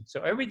station.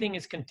 So everything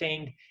is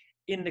contained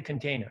in the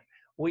container.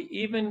 We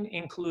even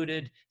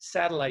included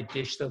satellite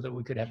dish so that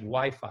we could have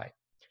Wi-Fi.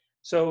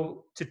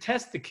 So to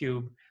test the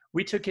Cube,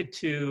 we took it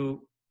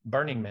to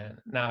Burning Man.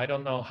 Now, I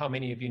don't know how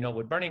many of you know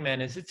what Burning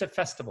Man is. It's a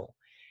festival.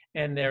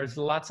 And there's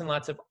lots and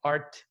lots of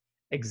art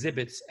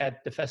exhibits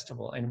at the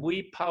festival. And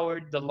we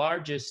powered the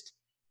largest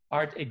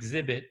art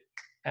exhibit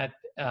at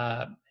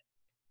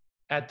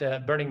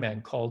the Burning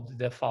Man called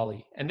The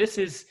Folly. And this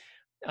is,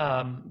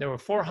 there were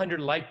 400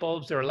 light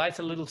bulbs. There were lots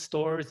of little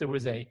stores. There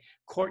was a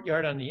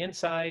courtyard on the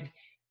inside.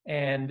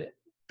 And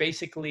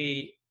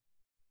basically,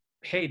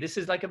 hey, this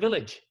is like a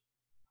village.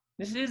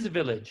 This is a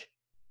village.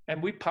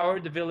 And we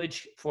powered the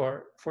village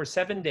for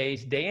 7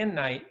 days, day and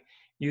night,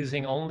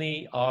 using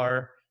only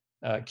our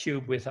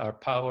Cube with our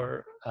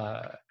power,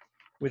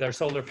 with our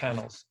solar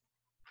panels.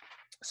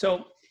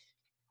 So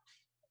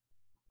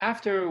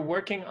after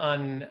working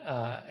on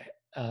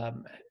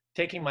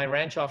taking my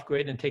ranch off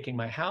grid and taking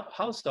my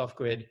house off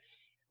grid,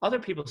 other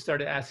people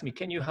started asking me,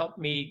 can you help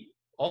me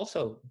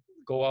also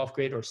go off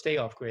grid or stay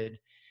off grid?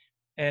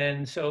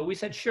 And so we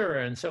said, sure.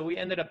 And so we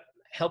ended up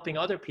helping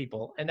other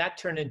people, and that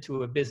turned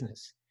into a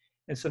business.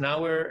 And so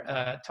now we're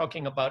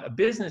talking about a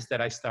business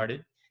that I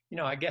started. You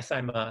know, I guess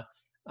I'm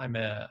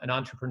an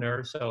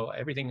entrepreneur, so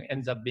everything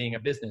ends up being a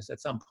business at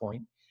some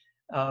point.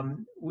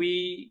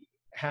 We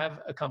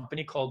have a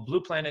company called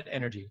Blue Planet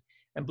Energy.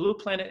 And Blue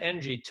Planet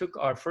Energy took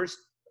our first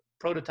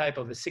prototype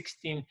of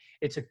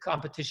it's a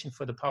competition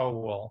for the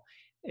Powerwall,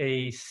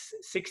 a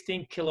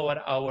 16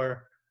 kilowatt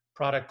hour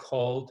product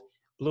called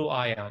Blue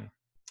Ion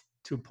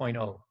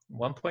 2.0.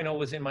 1.0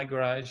 was in my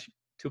garage.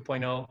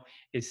 2.0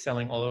 is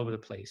selling all over the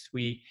place.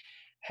 We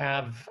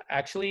have,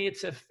 actually,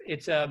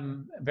 it's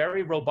a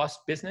very robust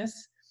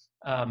business.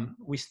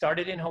 We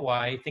started in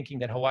Hawaii thinking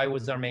that Hawaii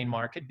was our main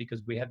market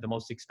because we had the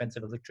most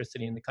expensive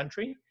electricity in the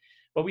country.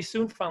 But we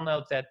soon found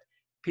out that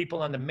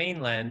people on the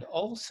mainland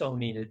also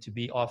needed to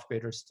be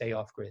off-grid or stay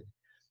off-grid.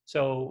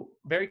 So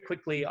very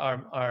quickly,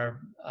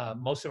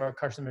 most of our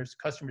customers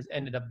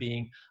ended up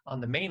being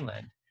on the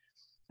mainland.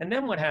 And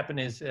then what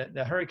happened is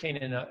the hurricane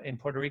in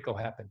Puerto Rico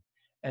happened.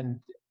 And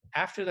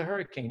after the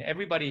hurricane,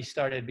 everybody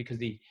started, because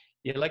the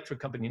electric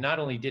company not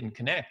only didn't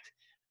connect,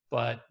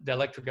 but the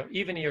electric,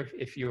 even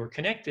if you were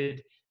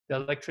connected, the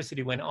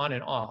electricity went on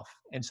and off.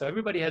 And so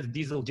everybody has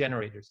diesel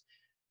generators,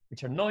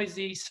 which are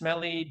noisy,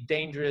 smelly,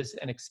 dangerous,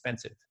 and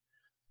expensive.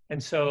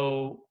 And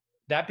so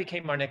that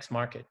became our next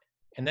market.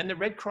 And then the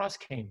Red Cross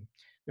came.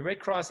 The Red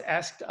Cross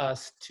asked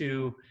us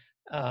to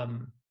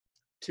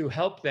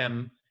help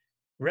them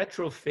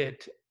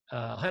retrofit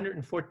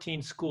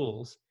 114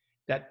 schools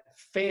that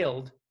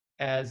failed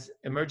as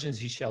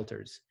emergency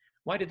shelters.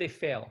 Why did they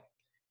fail?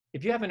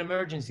 If you have an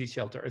emergency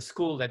shelter, a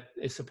school that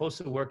is supposed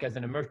to work as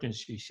an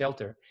emergency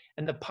shelter,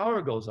 and the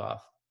power goes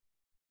off,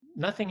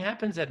 nothing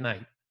happens at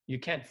night. You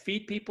can't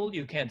feed people,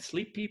 you can't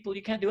sleep people,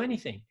 you can't do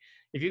anything.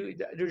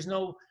 There's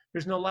no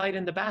light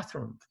in the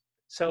bathroom.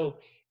 So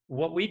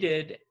what we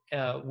did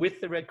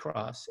with the Red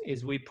Cross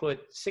is we put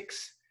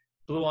 6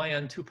 Blue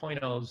Ion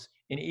 2.0s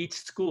in each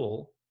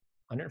school,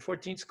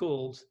 114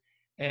 schools,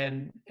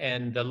 and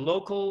the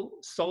local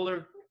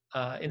solar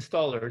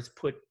installers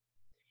put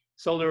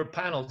solar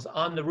panels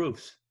on the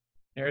roofs.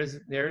 There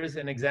is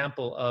an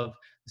example of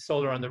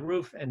solar on the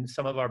roof and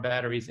some of our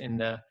batteries in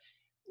the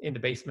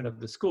basement of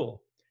the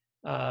school.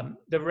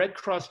 The Red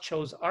Cross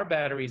chose our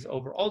batteries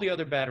over all the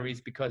other batteries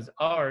because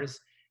ours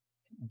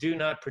do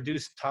not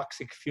produce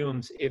toxic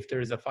fumes if there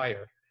is a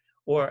fire,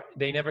 or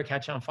they never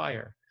catch on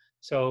fire.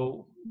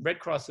 So Red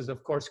Cross is,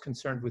 of course,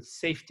 concerned with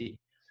safety.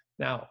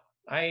 Now,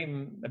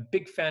 I'm a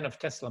big fan of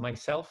Tesla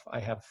myself. I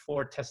have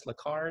 4 Tesla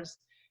cars,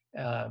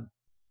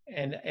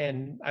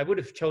 and I would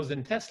have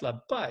chosen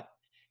Tesla, but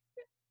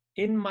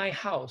in my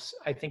house,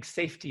 I think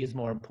safety is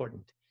more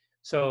important.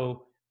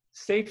 So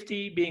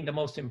safety being the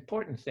most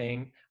important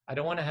thing, I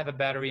don't want to have a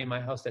battery in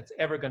my house that's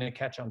ever going to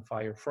catch on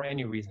fire for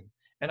any reason.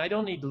 And I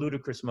don't need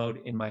ludicrous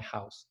mode in my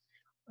house.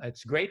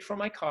 It's great for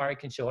my car. I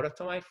can show it off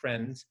to my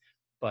friends,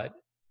 but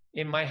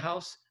in my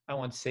house, I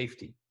want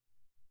safety.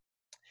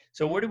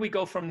 So where do we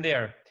go from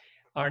there?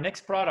 Our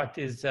next product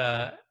is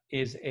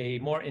a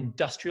more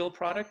industrial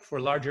product for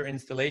larger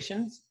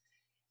installations.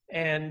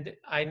 And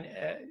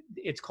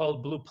it's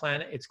called Blue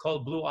Planet. It's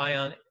called Blue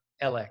Ion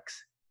LX.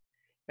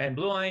 And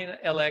Blue Ion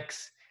LX,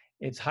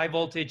 it's high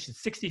voltage,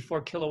 it's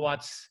 64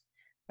 kilowatts.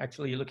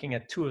 Actually, you're looking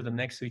at two of them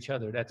next to each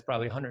other. That's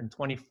probably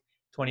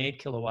 28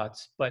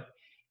 kilowatts. But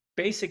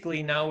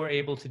basically, now we're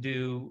able to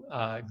do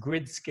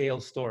grid scale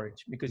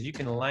storage because you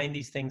can line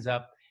these things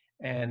up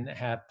and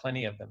have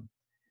plenty of them.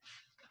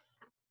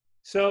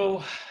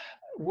 So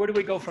where do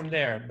we go from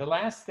there? The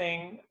last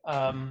thing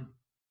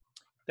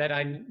that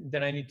I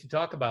need to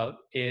talk about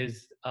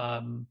is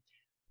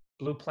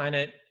Blue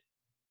Planet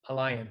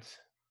Alliance.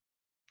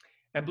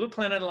 And Blue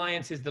Planet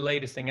Alliance is the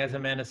latest thing, as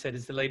Amanda said,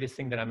 is the latest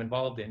thing that I'm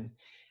involved in.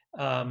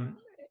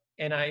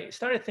 And I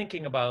started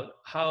thinking about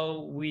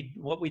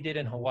what we did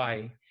in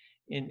Hawaii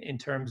in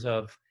terms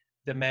of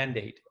the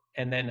mandate,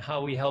 and then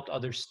how we helped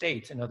other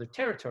states and other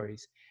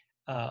territories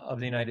of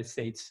the United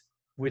States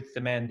with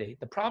the mandate.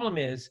 The problem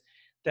is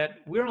that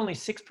we're only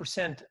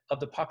 6% of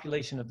the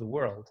population of the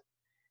world.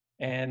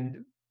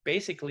 And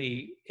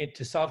basically,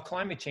 to solve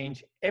climate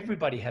change,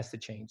 everybody has to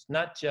change,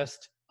 not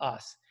just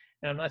us.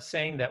 And I'm not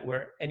saying that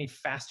we're any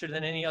faster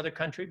than any other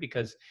country,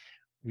 because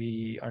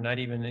we are not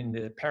even in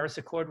the Paris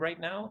Accord right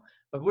now,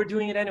 but we're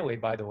doing it anyway,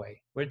 by the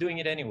way. We're doing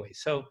it anyway.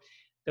 So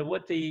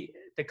the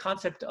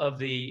concept of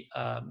the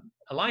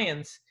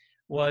alliance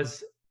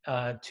was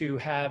to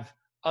have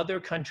other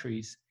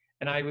countries,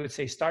 and I would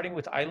say starting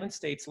with island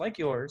states like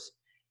yours,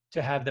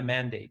 to have the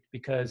mandate,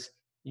 because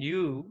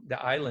you, the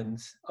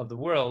islands of the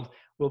world,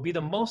 will be the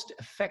most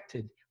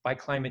affected by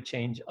climate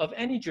change of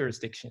any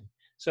jurisdiction.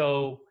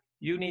 So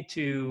you need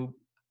to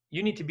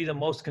be the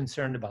most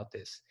concerned about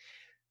this.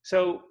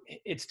 So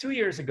it's 2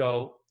 years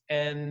ago,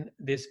 and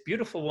this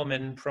beautiful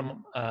woman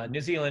from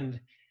New Zealand,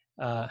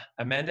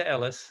 Amanda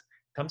Ellis,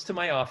 comes to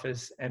my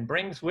office and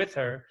brings with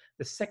her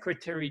the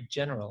Secretary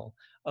General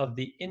of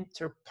the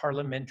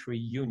Interparliamentary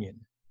Union.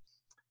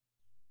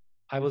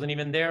 I wasn't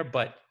even there,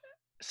 but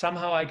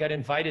somehow I got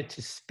invited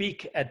to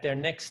speak at their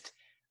next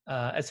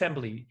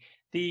assembly.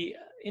 The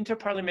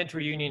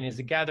Interparliamentary Union is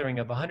a gathering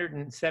of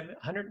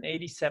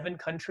 187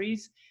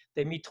 countries.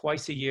 They meet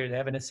twice a year. They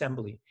have an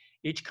assembly.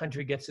 Each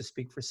country gets to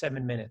speak for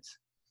 7 minutes.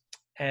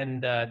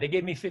 And they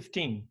gave me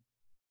 15.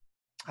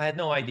 I had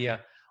no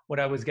idea what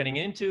I was getting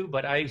into,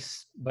 but I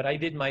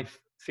did my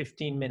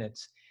 15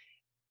 minutes.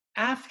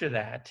 After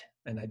that,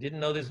 and I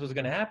didn't know this was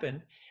going to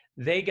happen,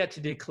 they get to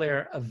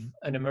declare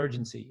an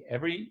emergency.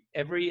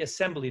 Every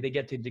assembly, they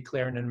get to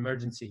declare an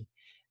emergency.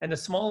 And the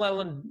small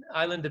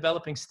island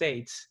developing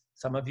states,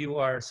 some of you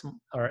are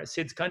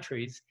SIDS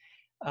countries,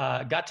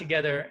 got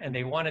together and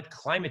they wanted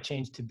climate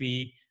change to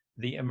be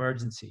the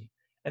emergency.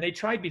 And they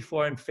tried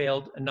before and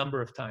failed a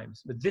number of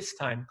times, but this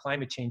time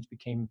climate change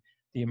became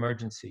the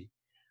emergency.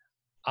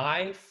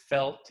 I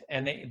felt,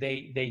 and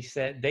they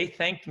said, they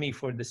thanked me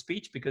for the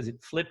speech because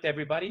it flipped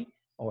everybody,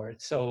 or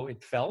so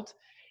it felt.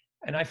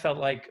 And I felt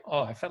like,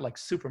 I felt like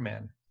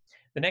Superman.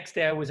 The next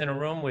day I was in a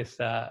room with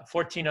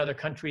 14 other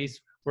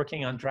countries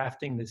working on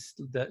drafting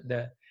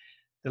the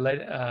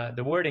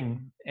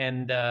wording.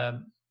 And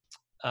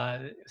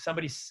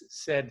somebody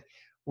said,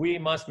 we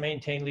must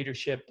maintain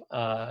leadership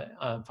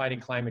on fighting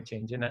climate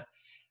change. And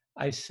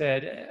I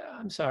said,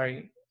 I'm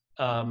sorry,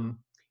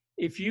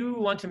 if you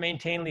want to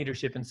maintain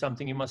leadership in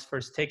something, you must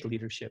first take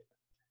leadership.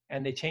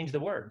 And they changed the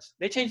words.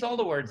 They changed all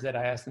the words that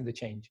I asked them to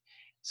change.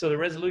 So the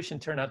resolution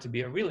turned out to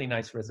be a really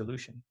nice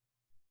resolution.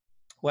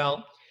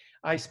 Well,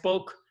 I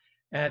spoke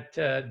at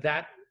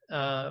that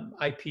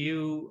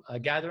IPU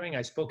gathering.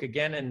 I spoke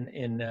again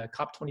in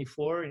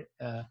COP24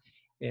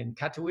 in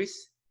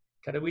Katowice,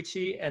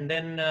 and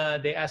then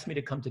they asked me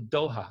to come to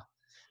Doha.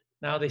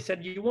 Now they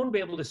said, you won't be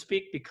able to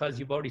speak because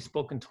you've already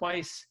spoken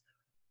twice,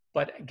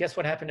 but guess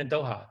what happened in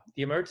Doha?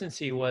 The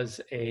emergency was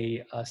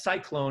a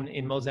cyclone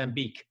in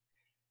Mozambique.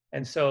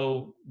 And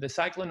so the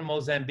cyclone in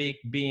Mozambique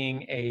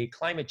being a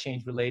climate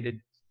change related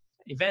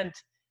event,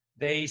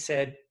 they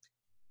said,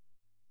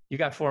 you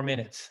got 4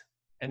 minutes.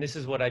 And this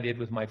is what I did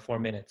with my 4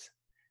 minutes.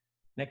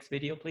 Next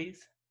video,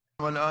 please.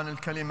 والآن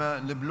الكلمة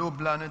لبلو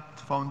بلانت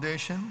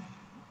فاونديشن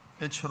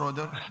H.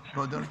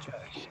 Rogers.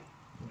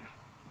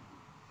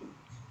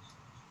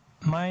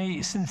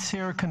 My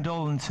sincere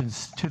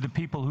condolences to the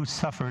people who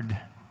suffered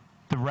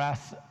the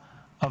wrath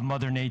of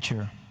Mother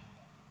Nature.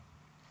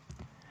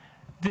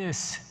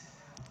 This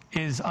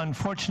is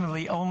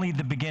unfortunately only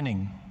the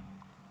beginning,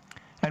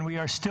 and we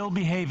are still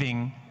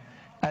behaving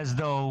as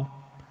though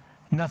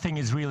nothing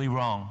is really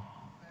wrong.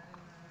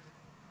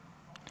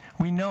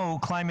 We know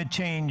climate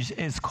change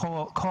is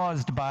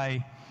caused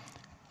by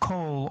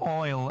coal,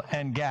 oil,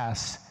 and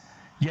gas,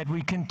 yet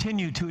we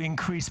continue to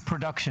increase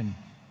production.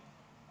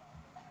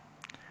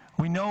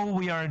 We know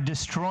we are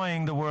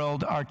destroying the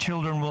world our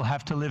children will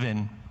have to live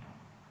in.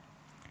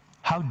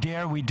 How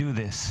dare we do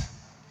this?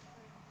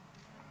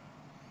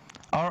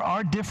 Are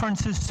our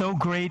differences so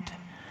great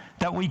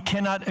that we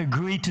cannot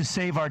agree to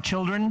save our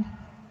children?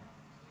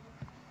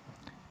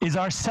 Is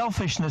our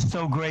selfishness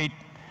so great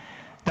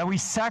that we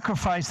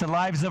sacrifice the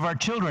lives of our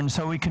children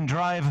so we can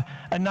drive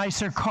a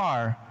nicer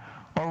car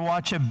or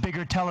watch a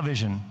bigger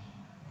television?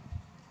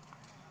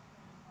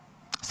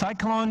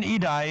 Cyclone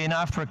Idai in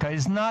Africa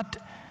is not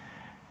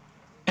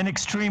an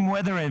extreme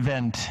weather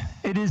event.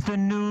 It is the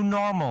new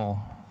normal.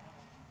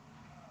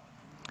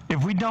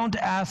 If we don't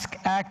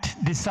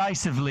act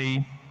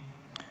decisively,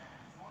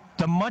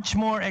 the much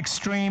more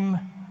extreme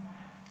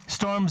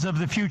storms of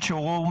the future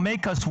will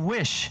make us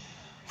wish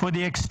for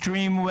the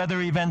extreme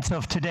weather events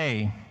of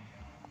today.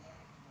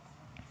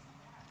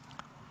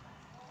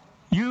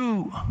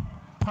 You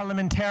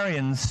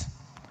parliamentarians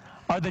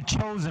are the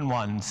chosen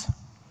ones.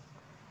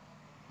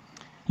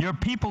 Your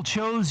people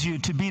chose you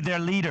to be their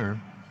leader,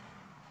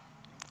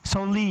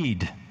 so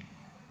lead.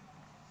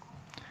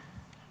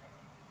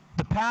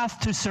 The path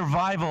to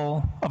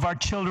survival of our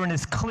children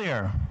is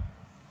clear.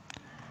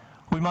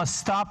 We must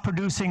stop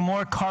producing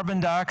more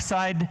carbon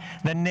dioxide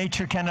than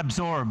nature can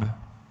absorb.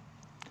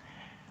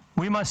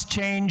 We must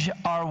change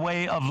our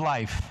way of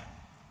life.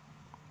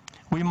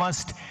 We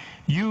must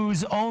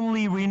use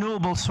only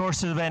renewable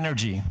sources of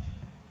energy.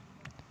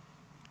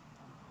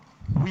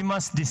 We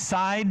must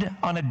decide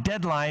on a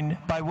deadline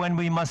by when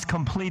we must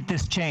complete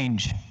this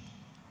change.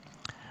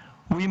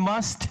 We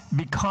must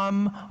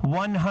become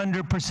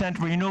 100%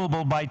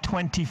 renewable by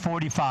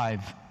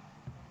 2045.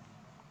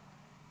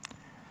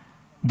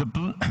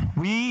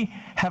 We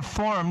have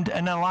formed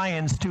an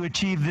alliance to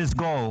achieve this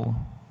goal.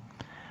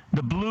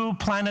 The Blue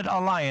Planet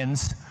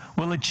Alliance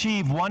will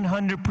achieve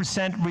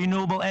 100%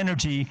 renewable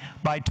energy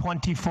by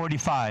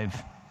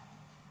 2045.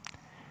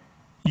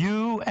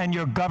 You and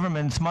your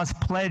governments must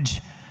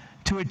pledge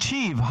to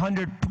achieve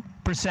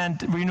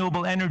 100%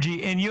 renewable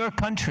energy in your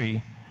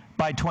country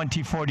by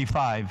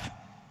 2045.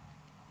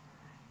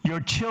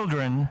 Your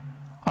children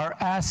are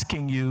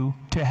asking you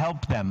to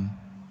help them.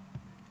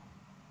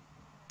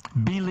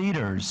 Be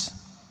leaders.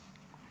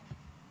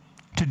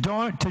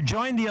 To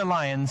join the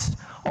alliance,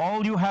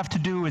 all you have to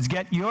do is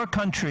get your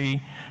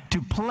country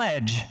to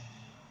pledge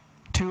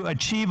to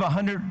achieve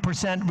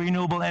 100%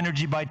 renewable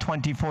energy by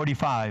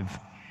 2045.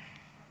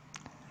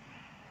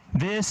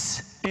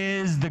 This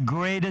is the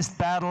greatest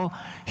battle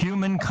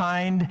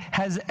humankind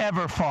has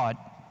ever fought.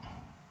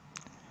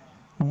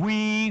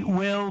 We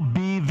will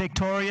be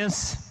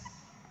victorious.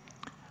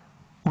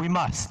 We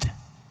must.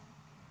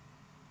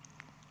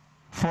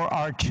 For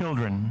our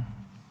children.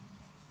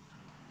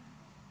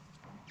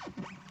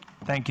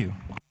 Thank you.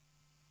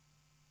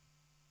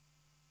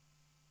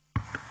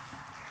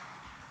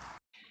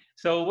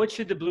 So what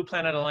should the Blue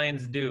Planet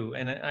Alliance do?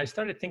 And I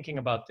started thinking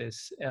about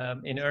this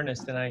in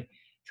earnest, and I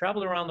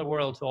traveled around the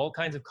world to all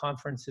kinds of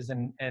conferences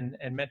and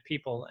met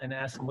people and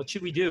asked them, what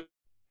should we do?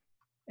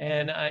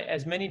 And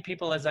as many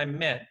people as I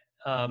met,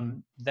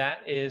 that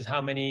is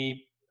how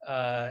many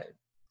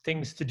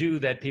things to do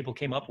that people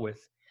came up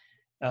with.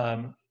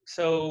 But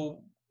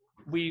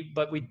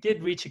we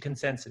did reach a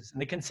consensus.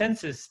 And the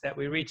consensus that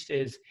we reached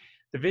is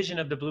the vision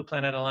of the Blue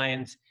Planet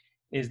Alliance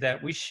is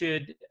that we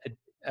should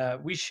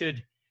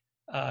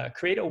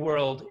create a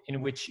world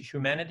in which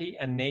humanity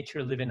and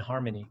nature live in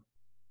harmony.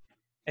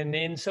 And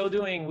in so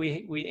doing,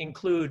 we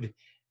include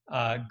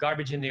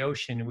garbage in the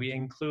ocean. We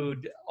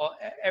include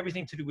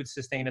everything to do with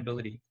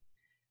sustainability.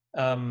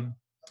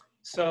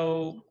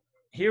 So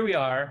here we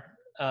are.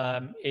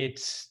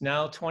 It's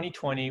now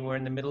 2020. We're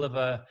in the middle of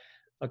a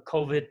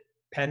COVID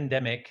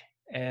pandemic.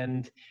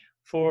 And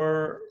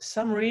for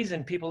some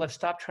reason, people have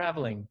stopped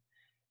traveling.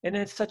 And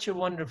it's such a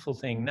wonderful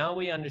thing. Now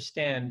we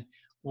understand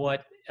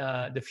what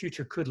the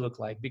future could look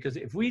like. Because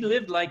if we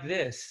lived like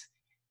this,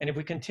 and if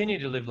we continue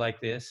to live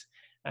like this,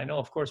 I know,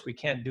 of course, we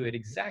can't do it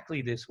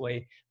exactly this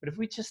way, but if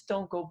we just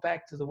don't go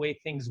back to the way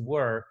things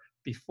were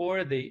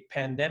before the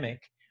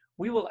pandemic,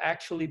 we will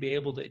actually be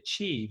able to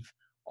achieve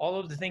all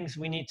of the things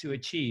we need to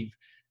achieve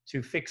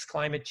to fix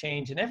climate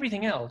change and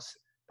everything else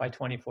by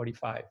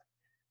 2045.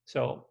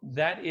 So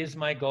that is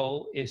my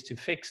goal, is to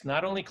fix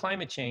not only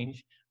climate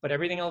change, but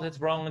everything else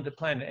that's wrong with the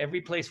planet. Every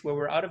place where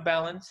we're out of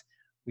balance,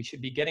 we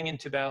should be getting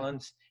into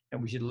balance,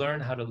 and we should learn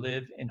how to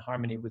live in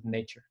harmony with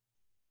nature.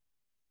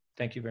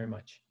 Thank you very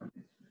much.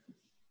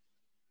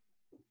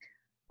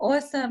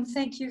 Awesome.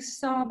 Thank you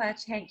so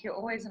much, Henk. You're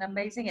always an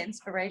amazing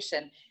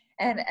inspiration.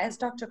 And as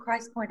Dr.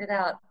 Christ pointed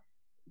out,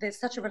 there's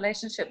such a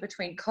relationship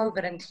between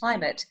COVID and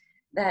climate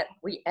that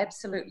we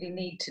absolutely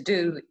need to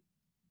do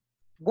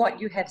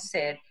what you have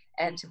said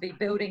and to be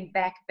building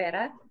back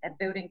better and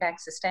building back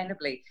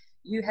sustainably.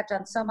 You have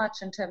done so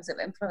much in terms of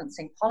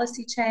influencing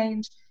policy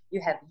change.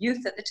 You have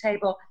youth at the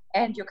table,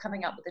 and you're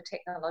coming up with the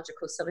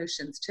technological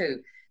solutions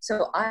too.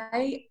 So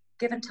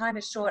given time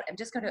is short, I'm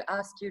just going to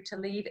ask you to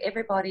leave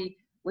everybody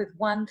with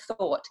one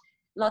thought.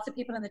 Lots of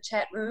people in the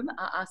chat room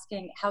are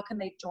asking, how can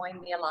they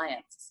join the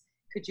Alliance?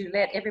 Could you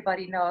let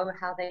everybody know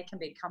how they can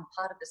become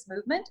part of this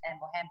movement? And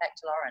we'll hand back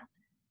to Lauren.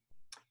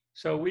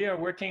 So we are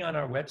working on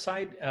our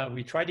website.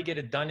 We tried to get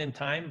it done in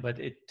time, but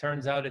it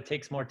turns out it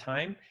takes more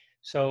time.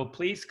 So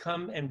please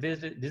come and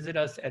visit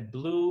us at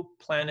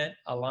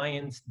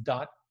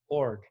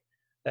blueplanetalliance.org.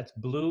 That's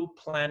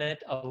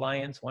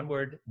blueplanetalliance, one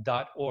word,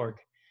 .org.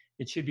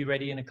 It should be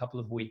ready in a couple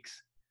of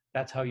weeks.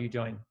 That's how you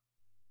join.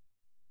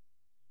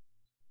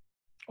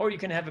 Or you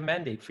can have a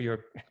mandate for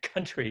your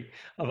country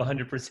of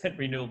 100%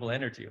 renewable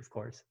energy, of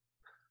course.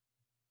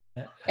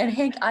 And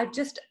Henk, I've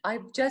just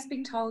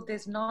been told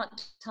there's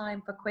not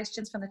time for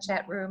questions from the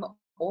chat room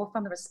or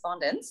from the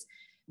respondents.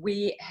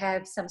 We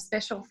have some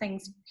special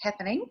things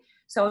happening.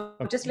 So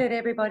just let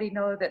everybody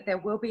know that there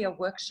will be a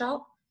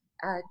workshop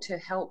to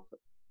help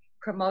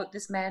promote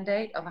this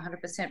mandate of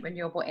 100%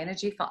 renewable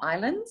energy for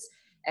islands.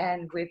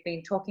 And we've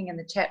been talking in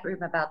the chat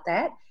room about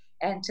that.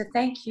 And to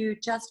thank you,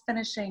 just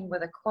finishing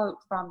with a quote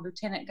from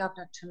Lieutenant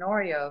Governor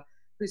Tenorio,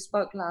 who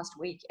spoke last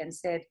week and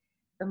said,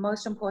 the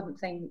most important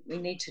thing we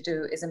need to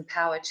do is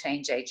empower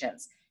change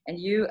agents. And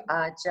you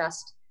are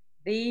just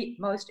the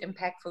most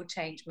impactful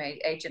change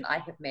agent I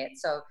have met.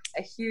 So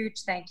a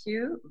huge thank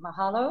you,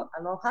 mahalo,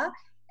 aloha,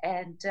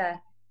 and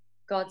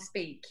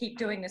Godspeed. Keep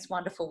doing this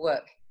wonderful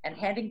work. And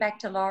handing back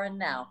to Lauren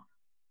now.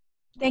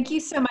 Thank you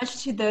so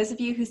much to those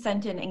of you who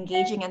sent in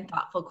engaging and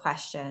thoughtful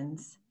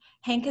questions.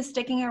 Henk is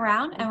sticking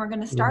around, and we're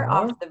going to start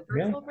off the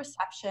virtual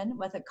reception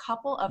with a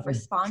couple of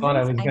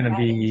respondents and get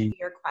into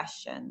your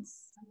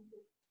questions.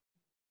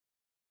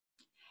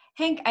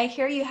 Henk, I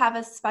hear you have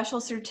a special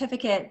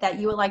certificate that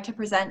you would like to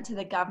present to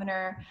the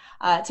governor,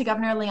 to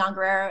Governor Leon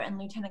Guerrero and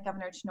Lieutenant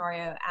Governor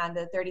Tenorio and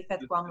the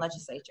 35th Guam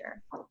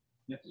Legislature.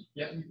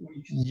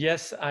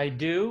 Yes, I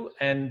do.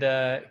 And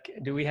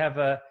do we have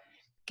a?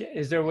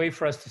 Is there a way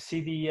for us to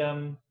see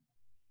the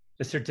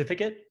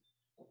certificate?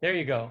 There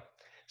you go.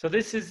 So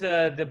this is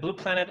the Blue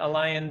Planet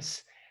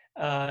Alliance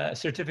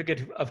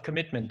Certificate of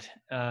Commitment.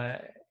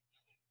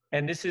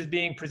 And this is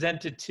being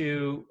presented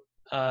to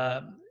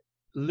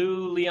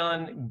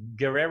Leon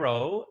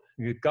Guerrero,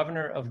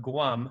 Governor of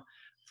Guam,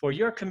 for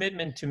your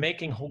commitment to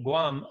making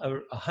Guam a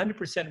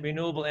 100%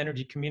 renewable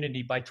energy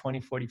community by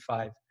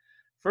 2045.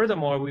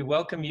 Furthermore, we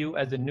welcome you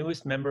as the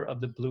newest member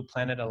of the Blue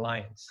Planet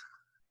Alliance.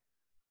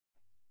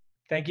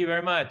 Thank you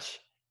very much.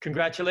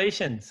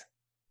 Congratulations.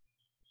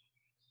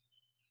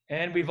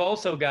 And we've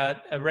also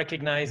got a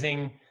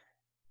recognizing,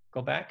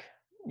 go back,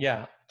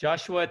 yeah,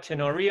 Joshua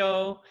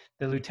Tenorio,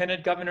 the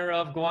Lieutenant Governor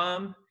of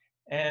Guam,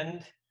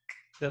 and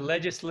the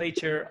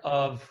Legislature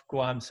of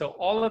Guam. So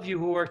all of you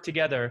who work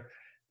together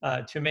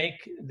to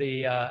make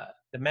the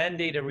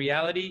mandate a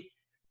reality,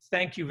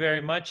 thank you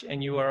very much,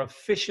 and you are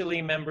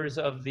officially members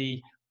of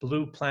the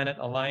Blue Planet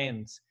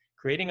Alliance,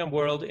 creating a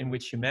world in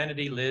which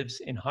humanity lives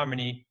in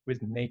harmony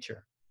with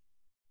nature.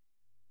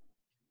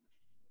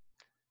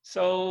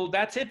 So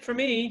that's it for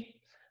me.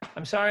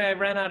 I'm sorry I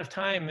ran out of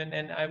time,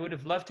 and I would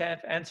have loved to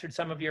have answered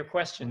some of your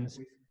questions,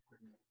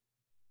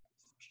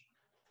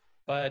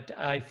 but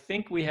I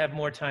think we have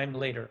more time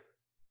later.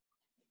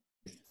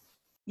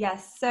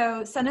 Yes,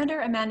 so Senator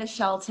Amanda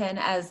Shelton,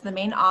 as the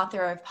main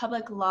author of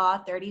Public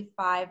Law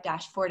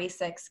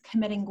 35-46,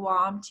 committing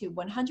Guam to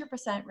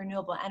 100%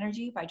 renewable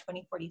energy by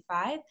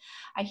 2045,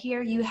 I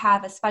hear you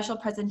have a special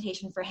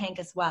presentation for Henk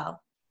as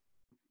well.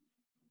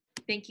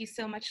 Thank you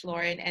so much,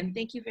 Lauren, and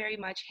thank you very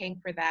much,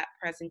 Henk, for that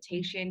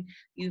presentation.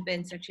 You've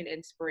been such an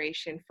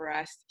inspiration for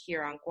us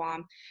here on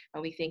Guam,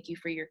 and we thank you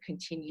for your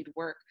continued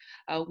work.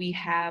 We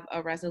have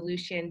a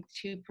resolution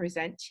to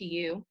present to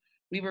you.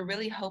 We were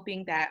really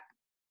hoping that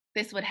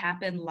this would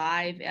happen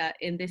live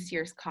in this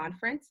year's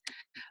conference.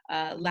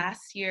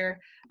 Last year,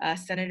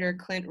 Senator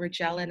Clynt,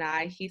 Ridgell, and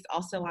I, he's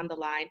also on the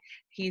line,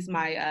 he's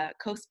my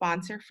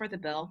co-sponsor for the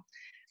bill.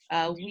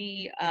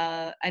 We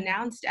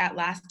announced at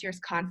last year's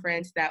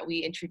conference that we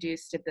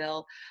introduced a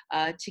bill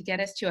to get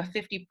us to a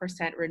 50%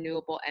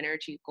 renewable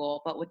energy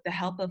goal, but with the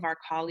help of our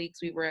colleagues,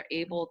 we were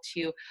able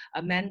to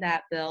amend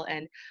that bill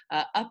and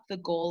up the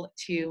goal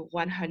to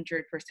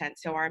 100%.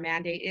 So our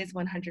mandate is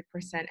 100%,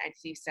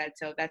 as you said,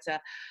 so that's a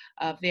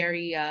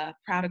very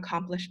proud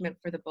accomplishment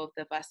for the both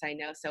of us, I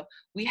know. So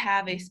we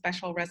have a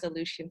special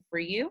resolution for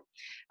you.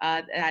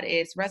 That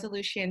is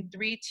Resolution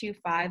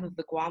 325 of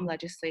the Guam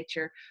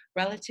Legislature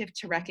relative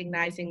to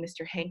recognizing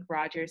Mr. Henk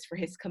Rogers for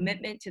his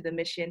commitment to the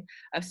mission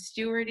of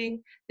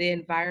stewarding the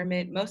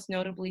environment, most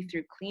notably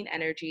through clean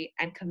energy,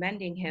 and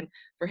commending him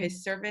for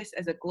his service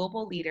as a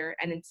global leader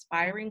and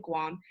inspiring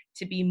Guam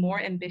to be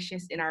more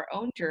ambitious in our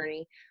own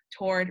journey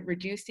toward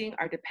reducing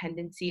our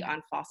dependency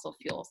on fossil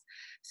fuels.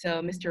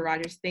 So Mr.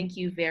 Rogers, thank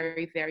you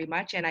very, very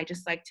much. And I'd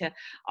just like to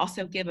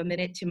also give a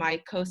minute to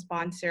my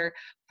co-sponsor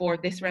for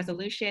this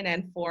resolution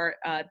and for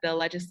the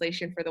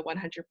legislation for the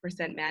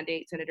 100%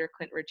 mandate, Senator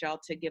Clynt Ridgell,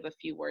 to give a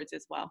few words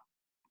as well.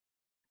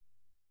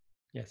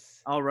 Yes.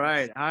 All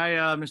right. Hi,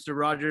 Mr.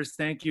 Rogers.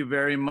 Thank you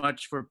very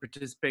much for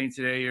participating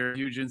today. You're a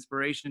huge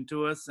inspiration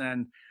to us.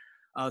 And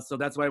so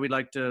that's why we'd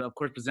like to, of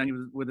course, present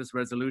you with this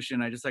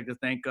resolution. I'd just like to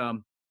thank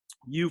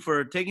you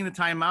for taking the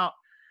time out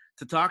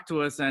to talk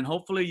to us, and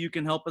hopefully you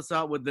can help us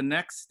out with the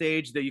next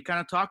stage that you kind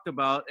of talked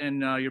about in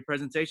your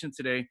presentation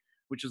today,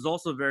 which is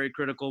also very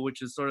critical,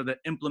 which is sort of the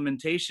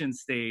implementation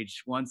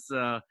stage. Once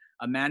a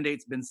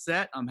mandate's been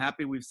set, I'm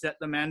happy we've set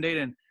the mandate,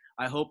 and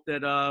I hope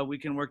that we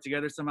can work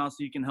together somehow so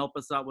you can help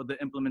us out with the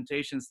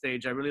implementation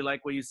stage. I really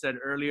like what you said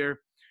earlier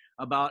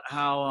about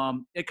how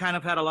it kind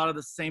of had a lot of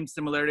the same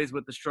similarities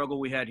with the struggle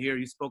we had here.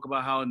 You spoke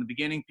about how in the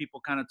beginning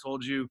people kind of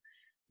told you,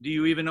 do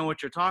you even know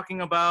what you're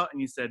talking about? And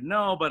you said,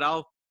 no, but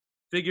I'll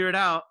figure it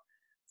out.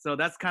 So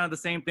that's kind of the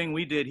same thing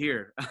we did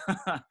here.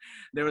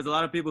 There was a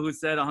lot of people who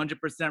said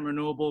 100%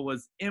 renewable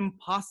was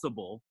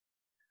impossible.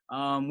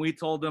 We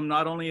told them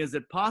not only is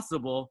it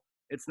possible,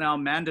 it's now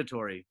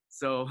mandatory.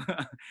 So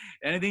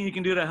anything you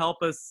can do to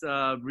help us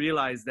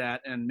realize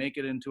that and make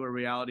it into a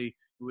reality,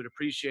 we would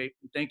appreciate.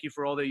 Thank you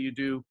for all that you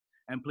do.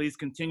 And please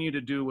continue to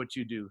do what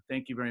you do.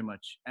 Thank you very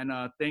much. And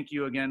thank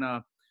you again,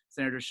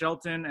 Senator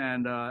Shelton,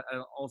 and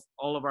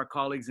all of our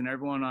colleagues and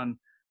everyone on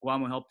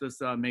Guam who helped us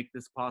make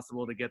this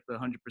possible to get the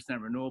 100%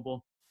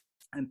 renewable.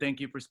 And thank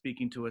you for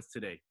speaking to us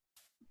today.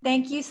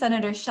 Thank you,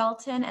 Senator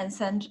Shelton and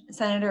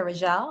Senator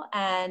Ridgell.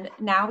 And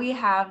now we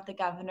have the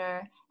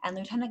Governor and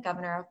Lieutenant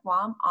Governor of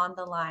Guam on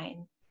the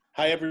line.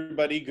 Hi,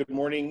 everybody. Good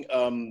morning.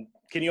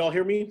 Can you all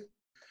hear me?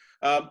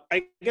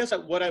 I guess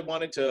what I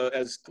wanted to,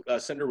 as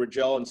Senator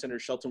Ridgell and Senator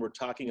Shelton were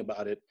talking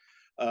about it,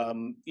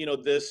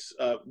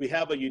 we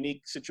have a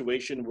unique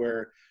situation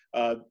where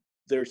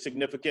there's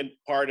significant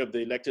part of the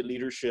elected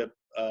leadership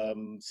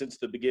since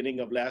the beginning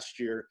of last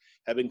year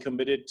have been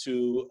committed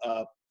to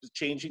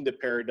changing the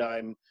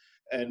paradigm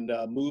and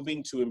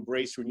moving to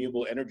embrace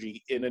renewable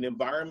energy in an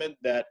environment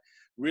that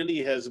really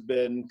has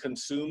been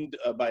consumed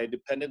by a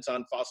dependence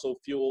on fossil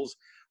fuels,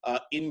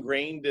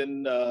 ingrained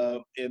in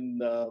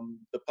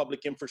the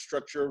public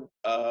infrastructure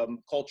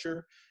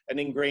culture,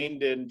 and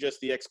ingrained in just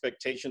the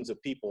expectations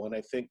of people. And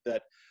I think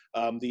that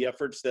the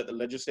efforts that the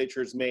legislature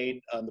has made,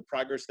 the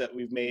progress that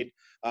we've made,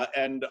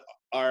 and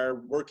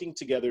are working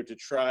together to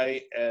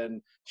try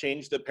and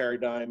change the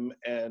paradigm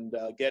and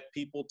get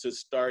people to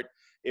start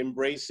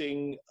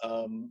embracing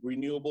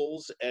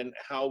renewables and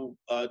how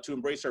to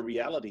embrace our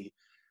reality.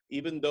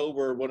 Even though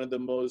we're one of the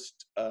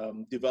most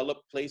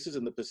developed places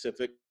in the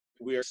Pacific,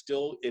 we are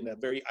still in a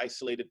very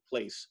isolated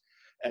place.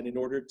 And in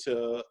order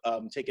to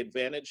take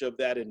advantage of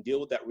that and deal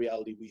with that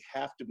reality, we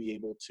have to be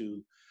able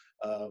to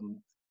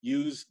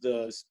use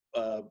the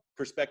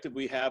perspective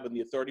we have and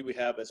the authority we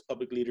have as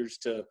public leaders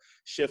to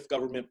shift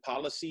government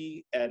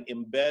policy and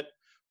embed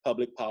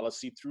public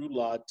policy through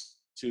law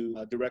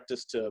to direct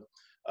us to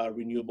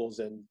renewables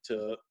and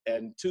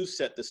to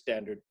set the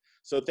standard.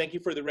 So thank you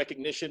for the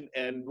recognition,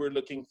 and we're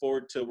looking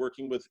forward to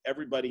working with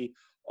everybody,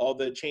 all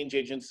the change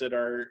agents that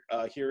are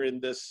here in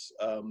this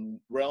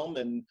realm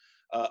and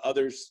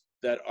others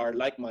that are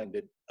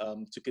like-minded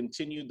to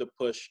continue the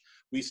push.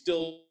 We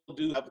still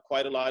do have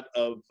quite a lot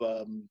of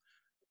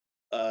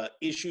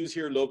issues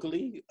here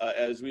locally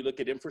as we look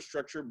at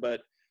infrastructure,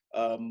 but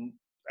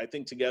I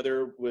think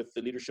together with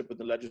the leadership of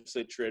the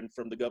legislature and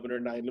from the governor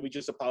and I, and let me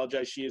just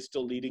apologize, she is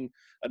still leading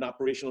an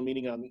operational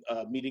meeting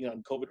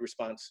on COVID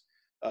response.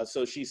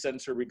 So she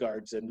sends her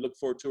regards and look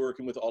forward to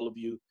working with all of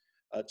you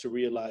to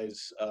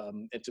realize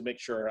and to make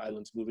sure our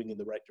island's moving in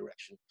the right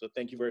direction. So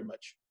thank you very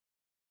much.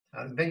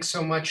 Thanks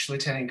so much,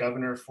 Lieutenant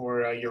Governor,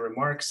 for your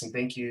remarks, and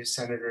thank you,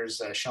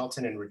 Senators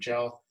Shelton and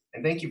Ridgell.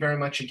 And thank you very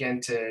much again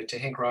to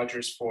Henk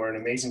Rogers for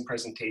an amazing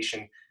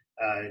presentation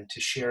to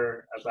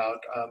share about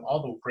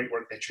all the great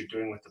work that you're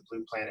doing with the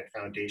Blue Planet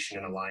Foundation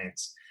and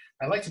Alliance.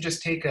 I'd like to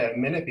just take a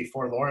minute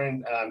before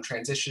Lauren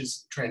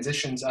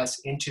transitions us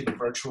into the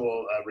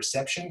virtual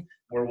reception,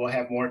 where we'll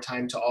have more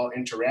time to all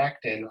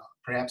interact and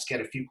perhaps get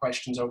a few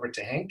questions over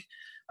to Henk.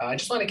 I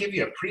just want to give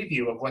you a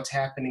preview of what's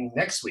happening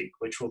next week,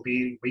 which will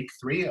be week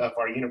 3 of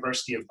our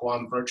University of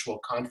Guam virtual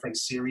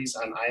conference series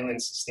on island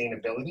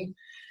sustainability.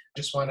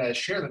 Just want to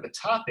share that the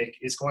topic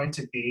is going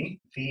to be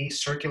the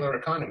circular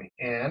economy.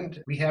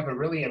 And we have a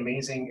really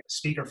amazing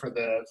speaker for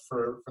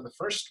the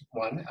first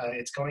one.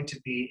 It's going to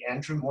be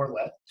Andrew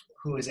Morlett,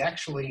 who is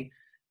actually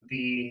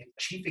the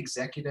chief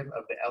executive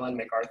of the Ellen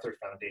MacArthur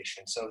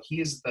Foundation. So he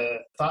is the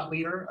thought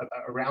leader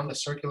around the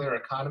circular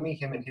economy,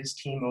 him and his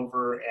team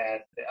over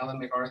at the Ellen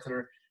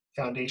MacArthur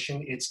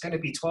Foundation. It's going to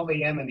be 12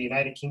 a.m. in the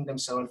United Kingdom.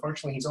 So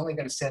unfortunately, he's only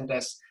going to send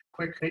us a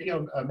quick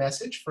video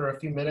message for a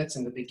few minutes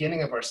in the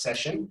beginning of our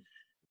session.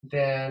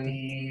 Then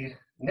the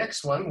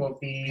next one will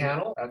be a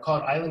panel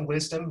called Island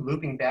Wisdom,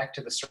 Looping Back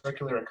to the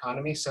Circular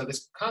Economy. So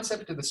this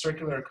concept of the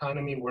circular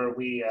economy, where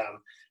we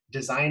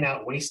design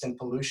out waste and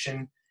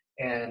pollution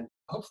and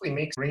hopefully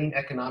make green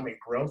economic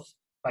growth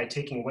by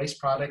taking waste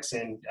products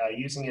and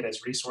using it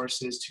as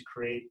resources to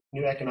create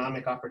new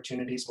economic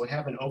opportunities. We'll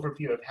have an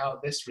overview of how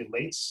this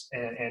relates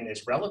and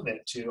is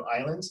relevant to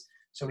islands.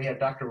 So we have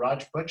Dr.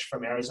 Raj Butch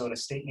from Arizona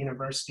State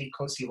University,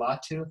 Kosi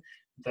Latu,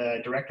 the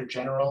Director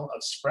General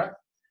of SPREP,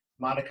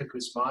 Monica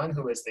Guzman,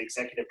 who is the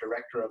Executive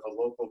Director of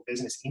a local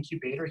business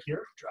incubator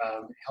here,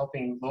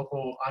 helping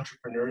local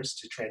entrepreneurs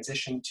to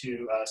transition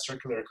to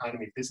circular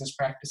economy business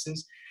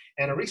practices,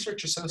 and a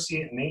research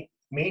associate, Nate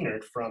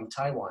Maynard from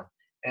Taiwan.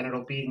 And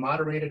it'll be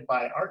moderated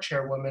by our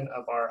chairwoman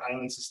of our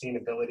Island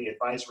Sustainability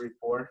Advisory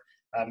Board,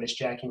 Ms.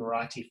 Jackie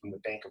Marathi from the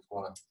Bank of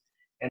Guam.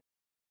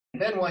 And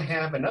then we'll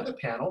have another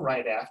panel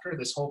right after.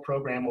 This whole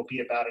program will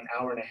be about an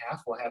hour and a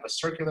half. We'll have a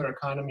circular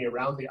economy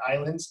around the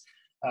islands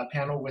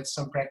panel with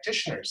some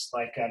practitioners,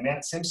 like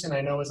Matt Simpson,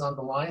 I know, is on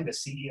the line, the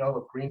CEO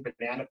of Green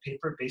Banana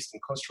Paper based in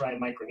Costa Rica,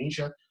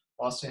 Micronesia.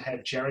 We'll also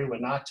have Jerry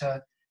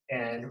Winata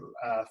and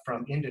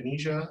from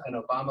Indonesia,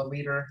 an Obama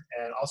leader,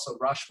 and also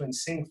Rashwin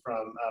Singh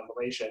from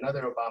Malaysia,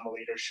 another Obama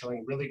leader,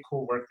 showing really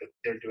cool work that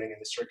they're doing in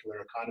the circular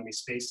economy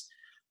space,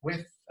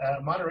 with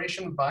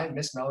moderation by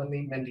Ms.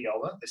 Melanie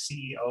Mendiola, the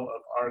CEO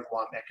of our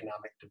Guam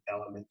Economic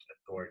Development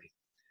Authority.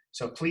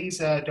 So please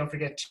don't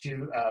forget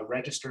to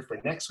register for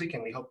next week,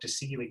 and we hope to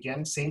see you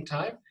again, same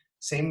time,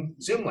 same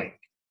Zoom link.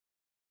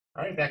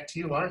 All right, back to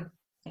you, Lauren.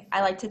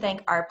 I'd like to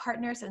thank our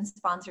partners and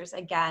sponsors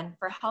again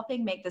for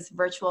helping make this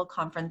virtual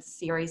conference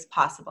series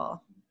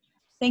possible.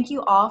 Thank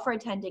you all for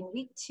attending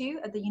week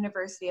 2 of the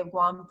University of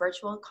Guam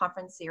virtual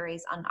conference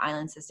series on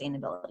island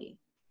sustainability.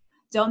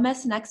 Don't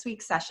miss next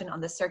week's session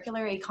on the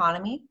circular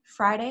economy,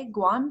 Friday,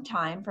 Guam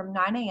time from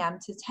 9 a.m.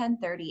 to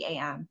 10:30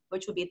 a.m.,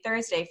 which will be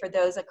Thursday for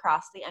those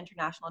across the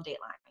international date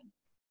line.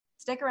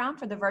 Stick around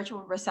for the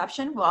virtual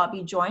reception where I'll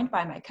be joined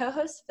by my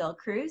co-host, Phil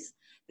Cruz,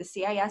 the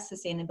CIS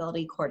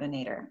Sustainability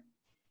Coordinator.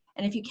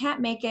 And if you can't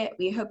make it,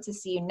 we hope to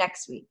see you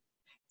next week.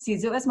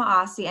 Sizuas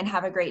Ma'asi and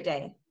have a great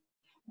day.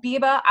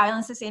 Biba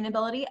Island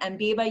Sustainability and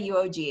Biba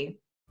UOG.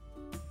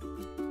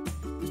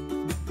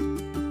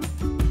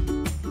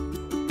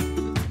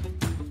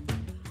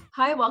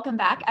 Hi, welcome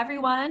back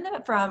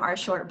everyone from our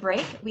short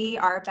break. We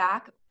are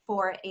back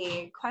for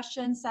a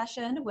question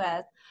session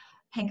with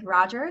Henk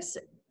Rogers.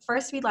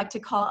 First, we'd like to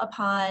call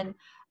upon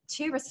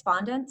 2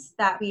 respondents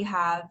that we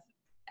have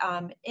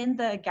in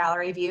the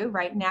gallery view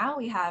right now.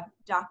 We have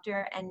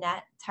Dr.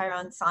 Annette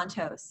Tyrone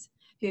Santos,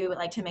 who would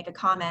like to make a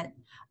comment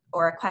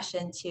or a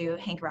question to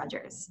Henk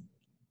Rogers.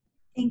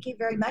 Thank you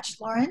very much,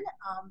 Lauren.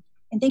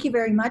 And thank you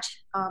very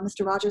much,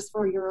 Mr. Rogers,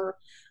 for your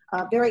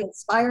very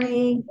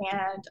inspiring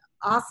and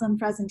awesome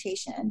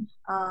presentation.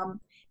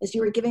 As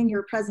you were giving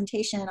your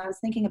presentation, I was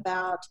thinking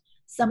about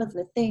some of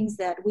the things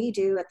that we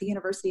do at the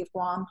University of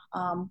Guam.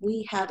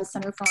 We have a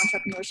Center for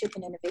Entrepreneurship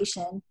and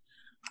Innovation,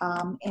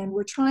 and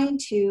we're trying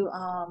to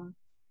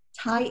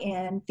tie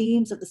in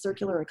themes of the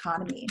circular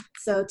economy.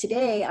 So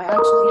today I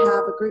actually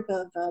have a group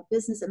of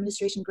business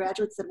administration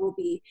graduates that will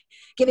be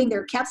giving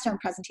their capstone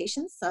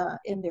presentations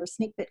in their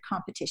snake bit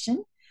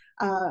competition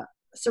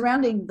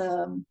surrounding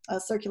the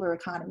circular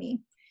economy.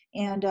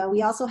 And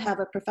we also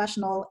have a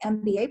professional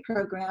MBA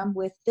program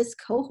with this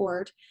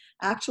cohort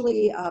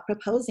actually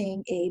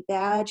proposing a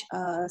badge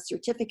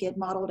certificate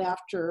modeled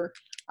after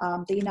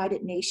the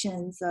United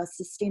Nations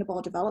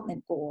Sustainable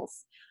Development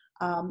Goals.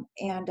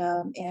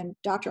 And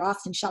Dr.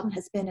 Austin Shelton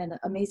has been an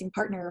amazing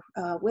partner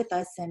with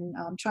us and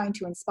trying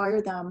to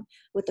inspire them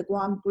with the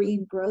Guam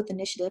Green Growth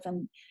Initiative,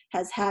 and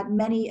has had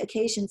many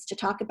occasions to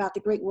talk about the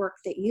great work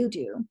that you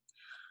do.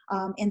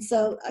 And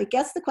so I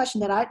guess the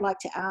question that I'd like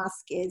to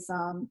ask is,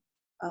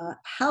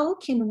 how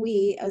can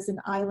we as an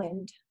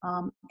island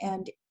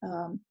and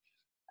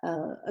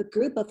a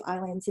group of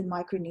islands in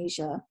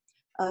Micronesia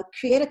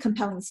create a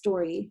compelling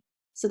story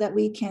so that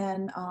we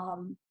can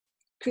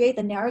create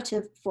the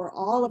narrative for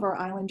all of our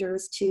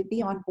islanders to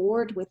be on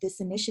board with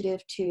this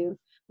initiative to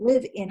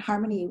live in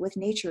harmony with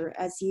nature,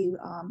 as you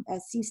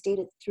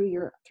stated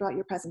throughout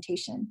your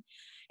presentation.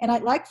 And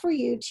I'd like for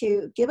you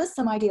to give us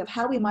some idea of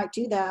how we might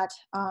do that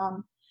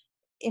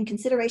in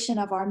consideration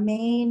of our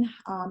main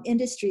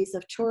industries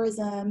of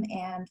tourism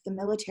and the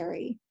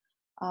military.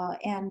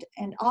 And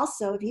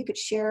also, if you could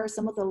share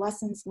some of the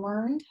lessons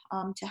learned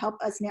to help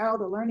us narrow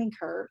the learning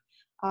curve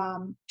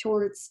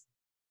towards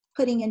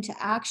putting into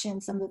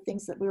action some of the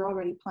things that we're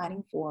already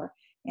planning for,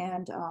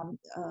 and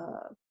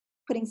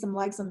putting some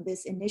legs on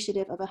this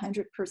initiative of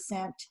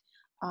 100%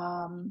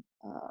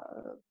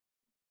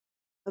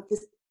 of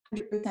this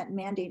 100%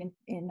 mandate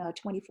in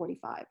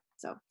 2045.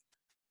 So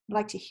I'd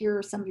like to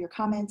hear some of your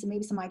comments and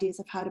maybe some ideas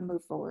of how to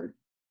move forward.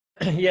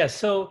 Yes,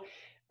 so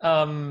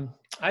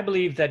I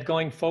believe that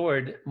going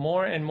forward,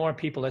 more and more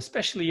people,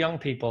 especially young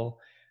people,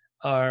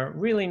 are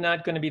really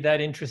not going to be that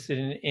interested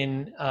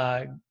in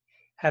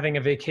having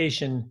a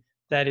vacation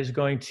that is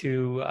going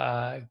to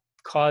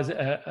cause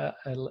a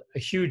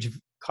huge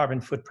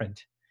carbon footprint.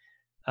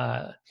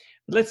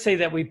 Let's say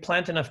that we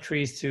plant enough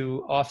trees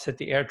to offset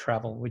the air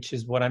travel, which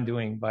is what I'm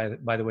doing,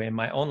 by the way, in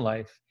my own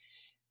life.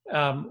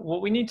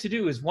 What we need to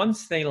do is,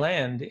 once they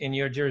land in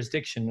your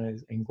jurisdiction,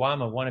 in Guam,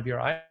 one of your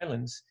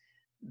islands,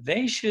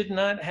 they should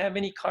not have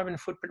any carbon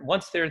footprint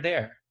once they're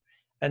there.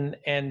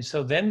 And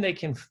so then they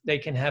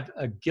can have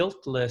a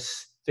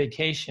guiltless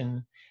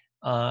vacation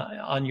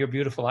on your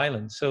beautiful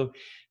island. So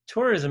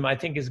tourism, I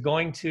think, is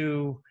going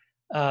to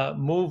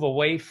move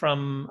away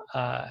from,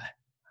 how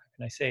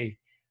can I say,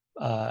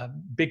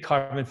 big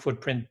carbon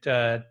footprint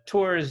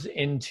tours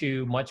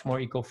into much more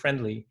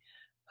eco-friendly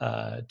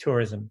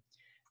tourism.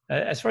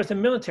 As far as the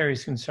military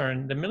is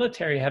concerned, the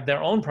military have their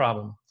own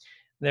problem.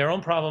 Their own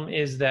problem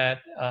is that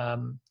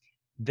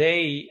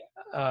they,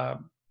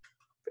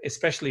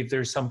 especially if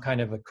there's some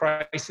kind of a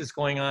crisis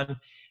going on,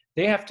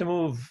 they have to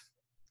move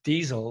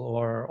diesel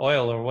or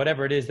oil or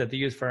whatever it is that they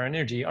use for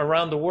energy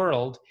around the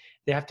world.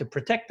 They have to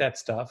protect that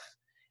stuff.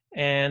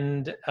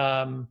 And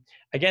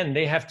again,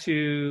 they have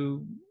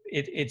to,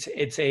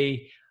 it's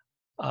a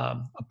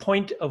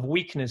point of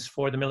weakness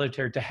for the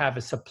military to have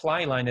a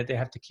supply line that they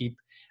have to keep,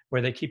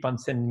 where they keep on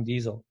sending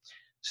diesel.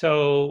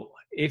 So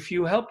if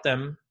you help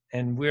them,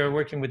 and we're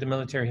working with the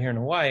military here in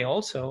Hawaii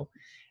also,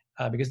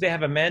 because they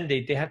have a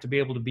mandate, they have to be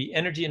able to be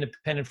energy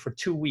independent for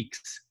 2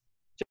 weeks.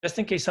 Just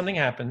in case something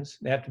happens,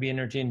 they have to be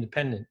energy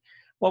independent.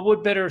 Well,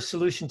 what better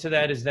solution to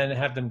that is than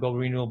have them go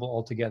renewable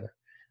altogether?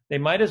 They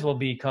might as well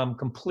become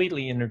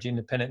completely energy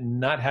independent and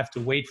not have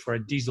to wait for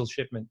a diesel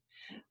shipment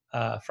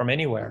from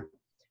anywhere.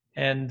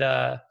 And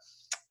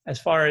as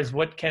far as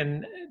what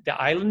can the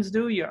islands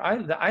do,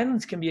 the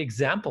islands can be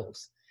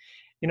examples.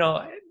 You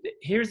know,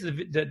 here's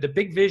the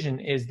big vision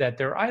is that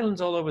there are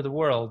islands all over the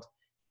world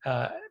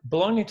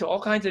belonging to all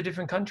kinds of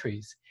different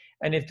countries.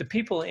 And if the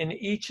people in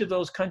each of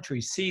those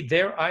countries see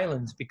their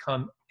islands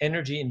become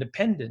energy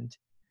independent,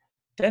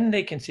 then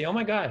they can see, oh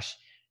my gosh,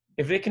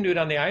 if they can do it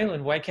on the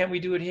island, why can't we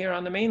do it here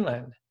on the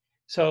mainland?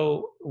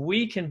 So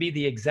we can be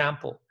the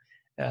example.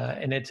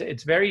 And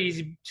it's very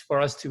easy for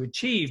us to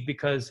achieve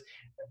because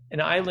an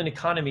island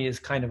economy is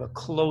kind of a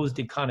closed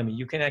economy.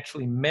 You can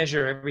actually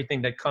measure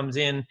everything that comes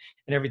in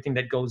and everything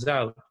that goes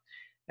out.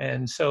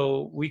 And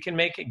so we can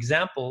make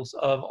examples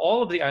of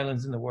all of the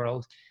islands in the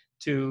world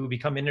to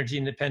become energy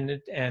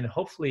independent and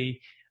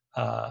hopefully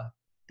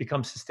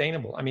become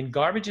sustainable. I mean,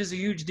 garbage is a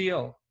huge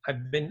deal.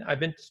 I've been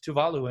to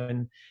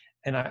Tuvalu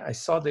and I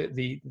saw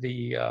the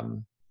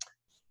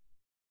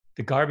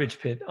garbage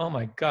pit. Oh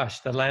my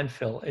gosh, the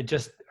landfill. It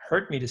just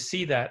hurt me to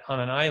see that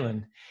on an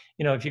island.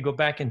 You know, if you go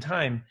back in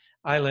time,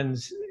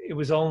 islands, it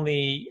was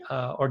only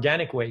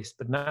organic waste,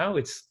 but now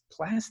it's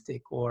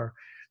plastic or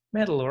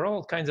metal or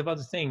all kinds of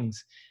other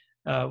things.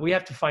 We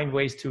have to find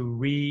ways to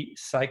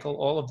recycle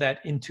all of that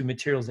into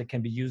materials that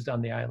can be used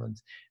on the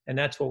islands. And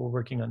that's what we're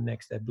working on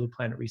next at Blue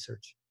Planet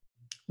Research.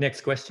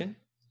 Next question.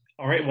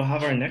 All right, we'll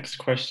have our next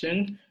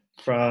question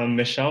from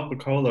Michelle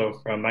Piccolo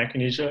from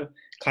Micronesia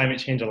Climate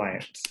Change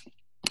Alliance.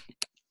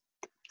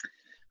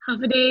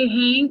 Have a day,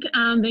 Hank.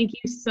 Thank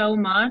you so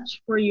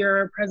much for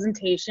your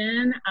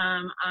presentation.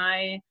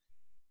 I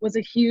was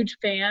a huge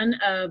fan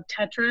of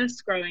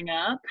Tetris growing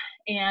up,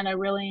 and I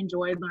really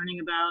enjoyed learning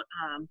about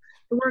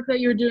the work that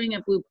you're doing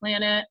at Blue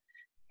Planet.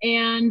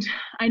 And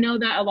I know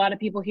that a lot of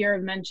people here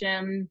have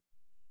mentioned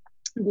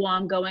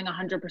Guam going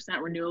 100%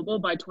 renewable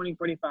by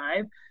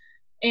 2045.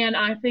 And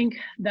I think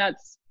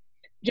that's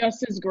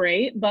just as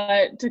great,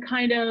 but to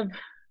kind of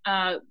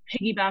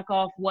piggyback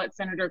off what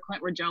Senator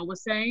Clynt Ridgell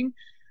was saying,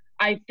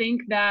 I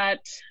think that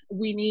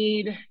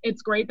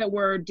it's great that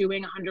we're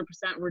doing 100%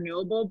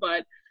 renewable,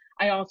 but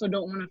I also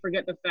don't want to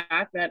forget the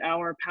fact that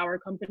our power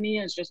company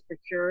has just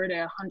procured a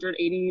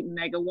 180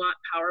 megawatt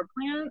power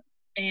plant,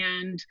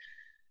 and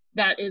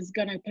that is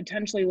going to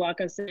potentially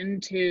lock us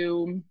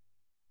into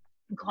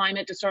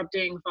climate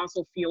disrupting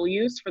fossil fuel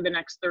use for the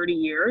next 30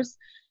 years.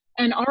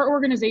 And our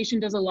organization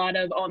does a lot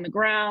of on the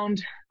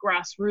ground,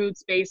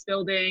 grassroots base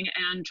building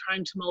and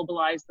trying to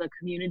mobilize the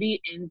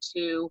community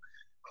into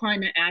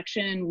climate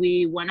action.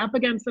 We went up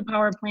against the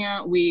power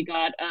plant. We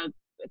got a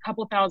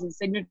couple thousand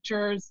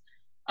signatures.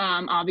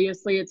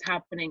 Obviously, it's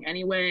happening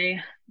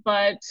anyway.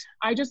 But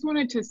I just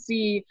wanted to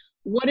see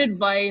what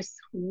advice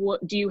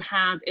do you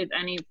have, if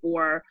any,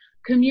 for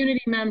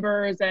community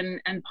members and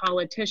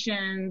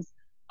politicians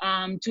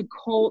to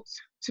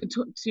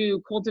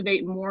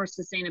cultivate more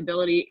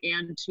sustainability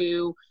and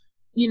to,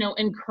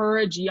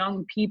 encourage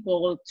young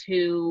people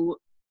to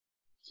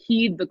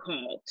heed the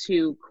call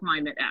to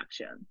climate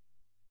action?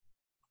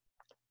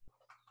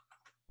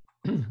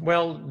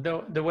 Well,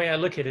 the way I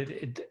look at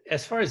it,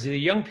 as far as the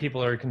young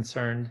people are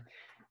concerned,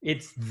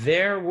 it's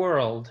their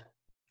world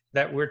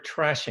that we're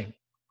trashing.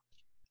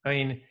 I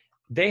mean,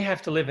 they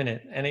have to live in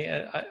it. And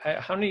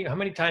how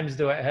many times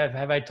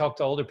have I talked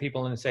to older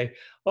people and say,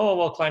 "Oh,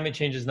 well, climate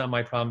change is not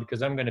my problem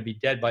because I'm going to be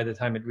dead by the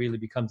time it really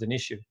becomes an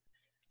issue."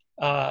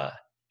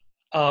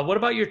 What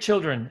about your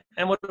children?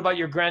 And what about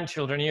your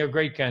grandchildren and your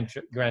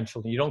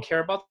great-grandchildren? You don't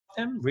care about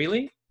them?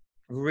 Really?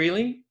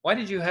 Really? Why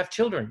did you have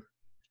children?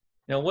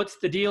 What's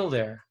the deal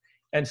there?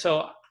 And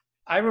so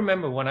I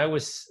remember when I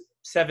was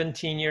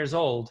 17 years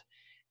old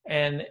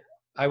and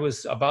I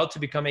was about to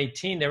become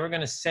 18, they were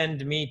going to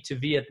send me to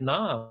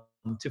Vietnam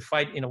to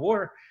fight in a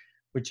war,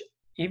 which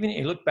even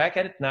you look back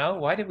at it now,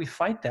 why did we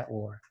fight that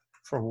war?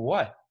 For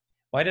what?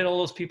 Why did all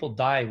those people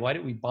die? Why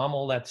did we bomb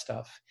all that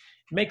stuff?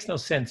 It makes no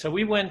sense. So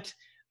we went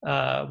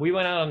out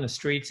on the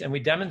streets and we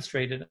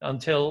demonstrated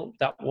until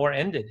that war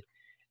ended.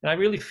 And I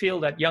really feel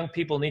that young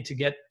people need to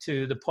get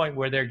to the point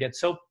where they get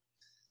so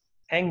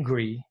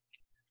angry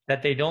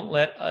that they don't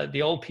let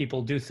the old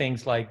people do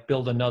things like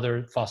build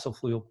another fossil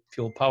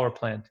fuel power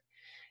plant.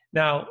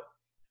 Now,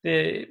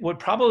 what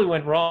probably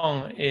went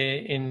wrong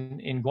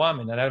in Guam,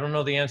 and I don't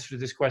know the answer to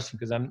this question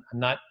because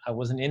I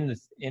wasn't in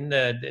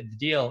the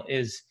deal,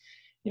 is,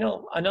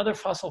 another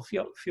fossil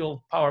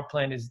fuel power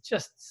plant is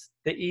just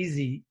the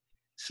easy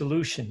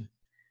solution.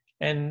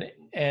 And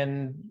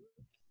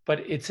but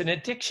it's an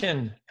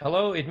addiction.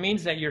 Hello, it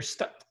means that you're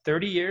stuck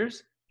 30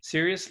 years.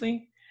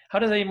 Seriously, how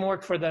does that even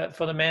work for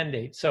the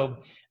mandate? So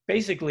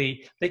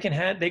basically, they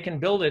can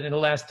build it in the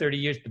last 30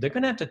 years, but they're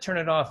going to have to turn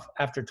it off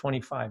after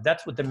 25.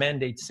 That's what the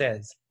mandate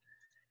says.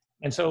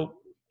 And so,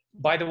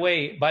 by the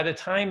way, by the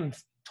time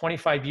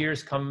 25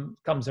 years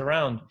comes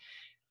around,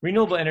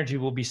 renewable energy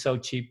will be so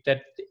cheap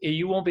that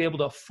you won't be able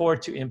to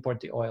afford to import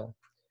the oil.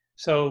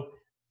 So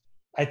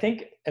I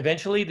think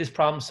eventually this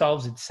problem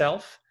solves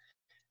itself,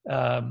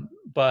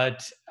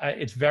 but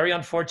it's very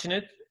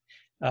unfortunate.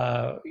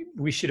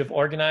 We should have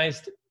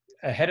organized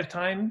ahead of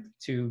time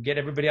to get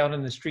everybody out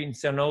on the street and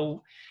say,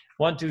 no,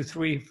 1, 2,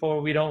 3,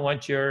 4, we don't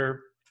want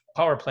your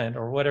power plant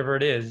or whatever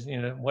it is,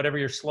 whatever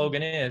your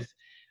slogan is.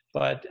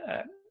 But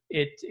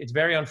it's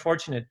very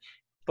unfortunate.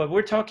 But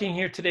we're talking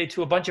here today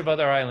to a bunch of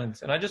other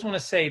islands. And I just want to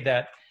say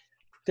that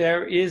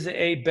there is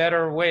a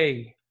better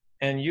way,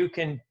 and you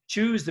can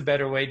choose the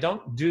better way.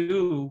 Don't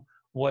do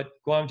what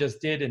Guam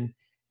just did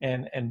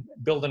and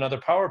build another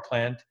power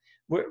plant.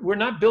 We're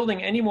not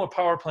building any more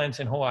power plants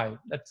in Hawaii.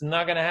 That's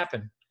not going to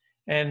happen.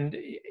 And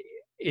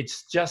it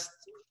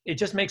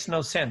just makes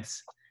no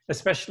sense,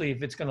 especially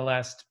if it's going to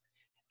last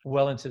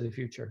well into the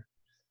future.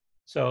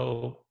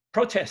 So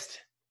protest.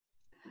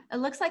 It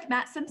looks like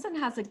Matt Simpson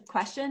has a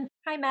question.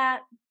 Hi,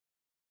 Matt.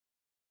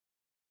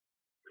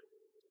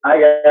 Hi,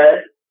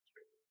 guys.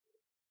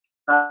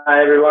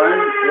 Hi, everyone.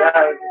 Yeah,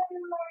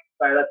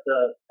 sorry, that's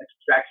the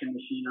extraction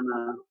machine on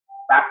the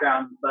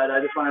background, but I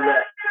just wanted to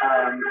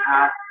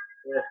ask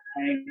if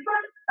Henk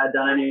had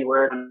done any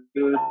work on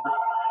food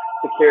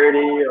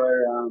security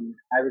or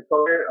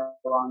agriculture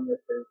along with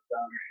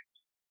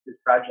his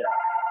project.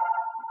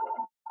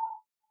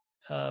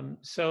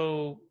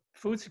 So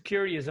food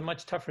security is a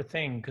much tougher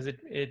thing because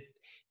it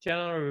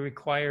generally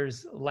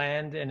requires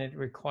land, and it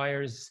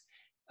requires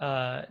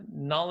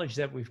knowledge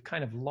that we've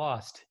kind of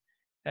lost.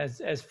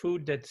 As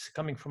food that's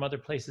coming from other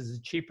places is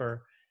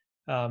cheaper,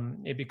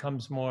 it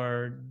becomes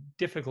more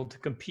difficult to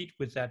compete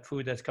with that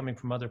food that's coming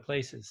from other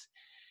places.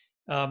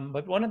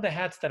 But one of the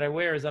hats that I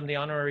wear is I'm the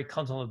honorary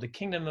consul of the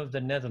Kingdom of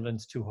the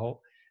Netherlands to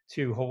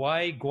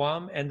Hawaii,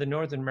 Guam, and the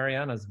Northern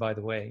Marianas, by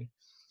the way.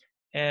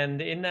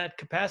 And in that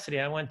capacity,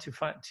 I went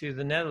to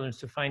the Netherlands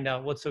to find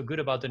out what's so good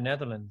about the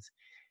Netherlands.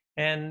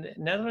 And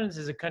Netherlands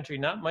is a country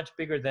not much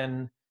bigger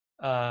than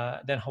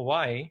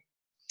Hawaii,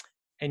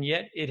 and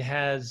yet it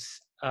has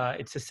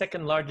it's the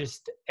second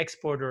largest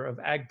exporter of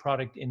ag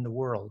product in the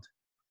world.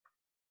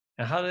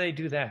 Now, how do they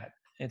do that?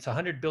 It's a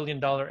 $100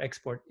 billion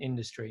export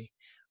industry.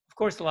 Of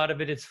course, a lot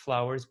of it is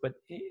flowers, but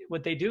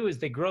what they do is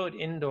they grow it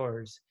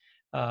indoors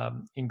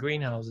in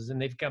greenhouses,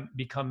 and they've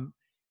become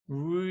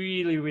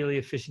really, really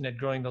efficient at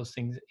growing those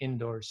things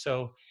indoors.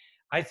 So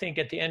I think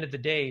at the end of the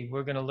day,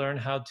 we're going to learn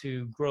how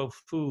to grow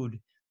food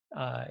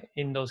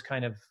in those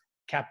kind of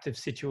captive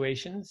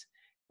situations,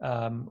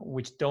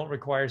 which don't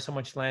require so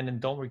much land and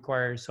don't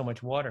require so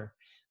much water.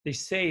 They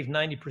save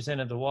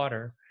 90% of the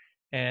water,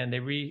 and they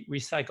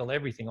recycle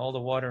everything. All the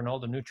water and all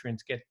the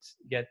nutrients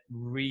get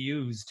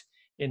reused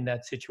in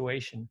that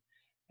situation.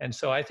 And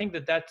so I think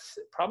that that's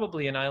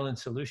probably an island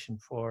solution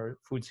for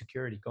food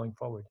security going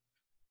forward.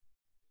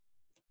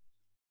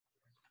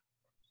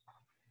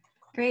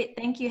 Great,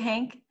 thank you,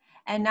 Henk.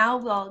 And now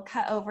we'll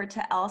cut over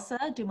to Elsa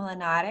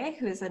Dumolinare,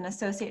 who is an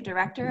Associate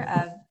Director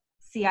of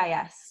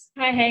CIS.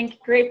 Hi, Henk.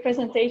 Great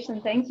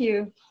presentation. Thank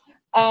you.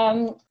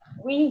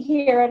 We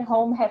here at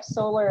home have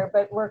solar,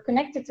 but we're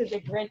connected to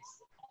the grids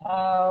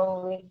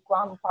with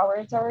Guam Power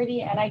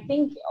Authority. And I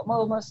think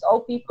almost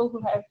all people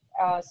who have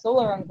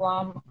solar on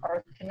Guam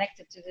are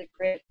connected to the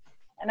grid.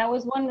 And I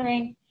was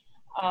wondering,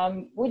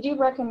 would you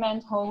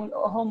recommend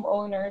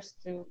homeowners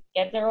to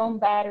get their own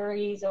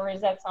batteries, or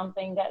is that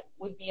something that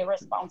would be a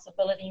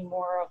responsibility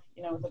more of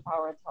the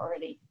Power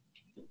Authority?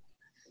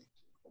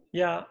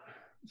 Yeah.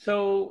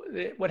 So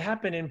what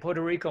happened in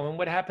Puerto Rico, and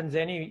what happens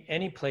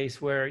any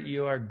place where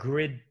you are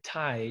grid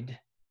tied,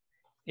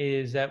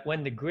 is that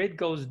when the grid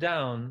goes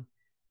down,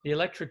 the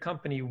electric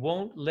company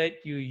won't let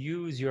you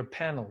use your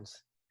panels,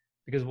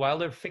 because while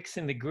they're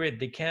fixing the grid,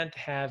 they can't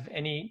have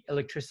any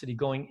electricity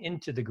going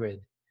into the grid.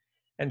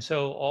 And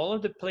so all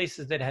of the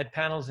places that had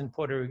panels in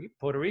Puerto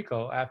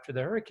Rico after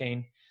the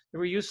hurricane, they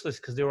were useless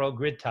because they were all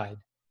grid tied.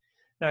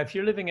 Now, if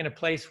you're living in a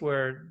place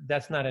where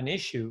that's not an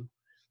issue,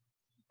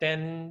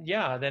 then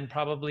yeah, then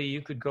probably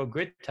you could go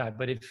grid tied.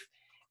 But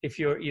if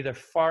you're either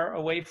far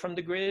away from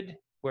the grid,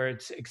 where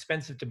it's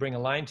expensive to bring a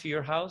line to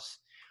your house,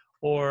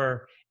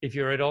 or if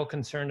you're at all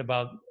concerned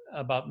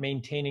about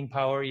maintaining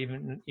power,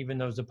 even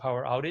though there's a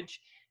power outage,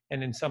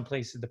 and in some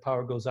places the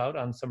power goes out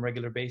on some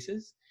regular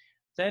basis,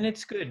 then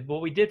it's good.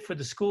 What we did for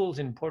the schools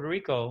in Puerto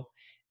Rico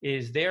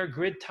is they're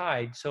grid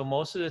tied. So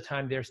most of the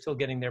time they're still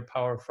getting their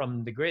power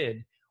from the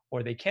grid,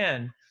 or they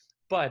can,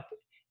 but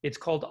it's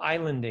called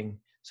islanding.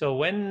 So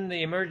when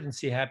the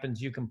emergency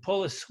happens, you can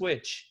pull a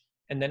switch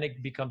and then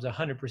it becomes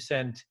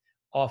 100%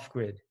 off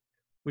grid,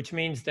 which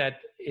means that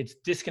it's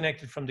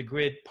disconnected from the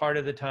grid part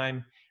of the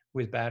time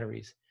with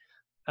batteries.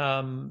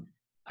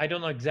 I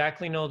don't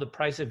exactly know the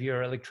price of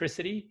your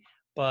electricity,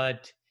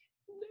 but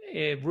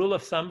a rule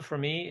of thumb for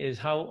me is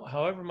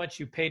however much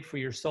you paid for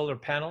your solar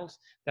panels,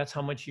 that's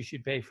how much you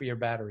should pay for your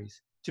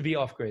batteries to be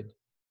off grid.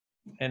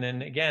 And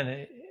then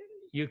again,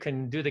 you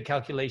can do the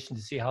calculation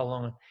to see how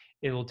long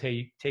it will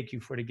take you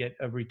to get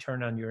a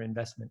return on your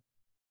investment.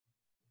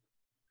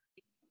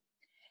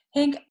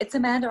 Henk, it's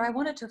Amanda. I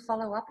wanted to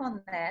follow up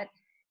on that.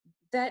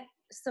 That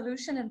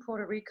solution in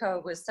Puerto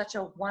Rico was such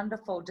a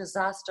wonderful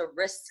disaster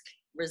risk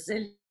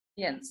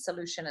resilience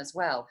solution as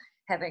well,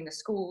 having the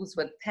schools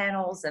with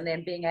panels and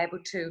then being able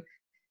to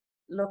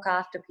look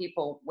after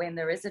people when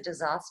there is a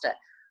disaster.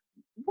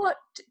 What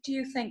do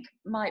you think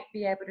might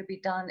be able to be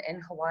done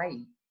in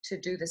Hawaii to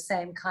do the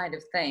same kind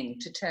of thing,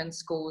 to turn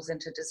schools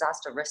into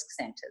disaster risk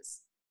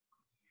centers?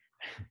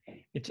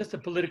 It's just a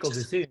political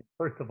decision,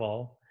 first of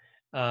all.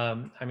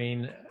 I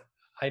mean,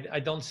 I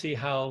don't see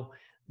how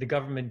the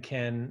government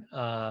can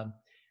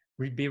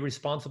be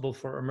responsible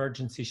for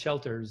emergency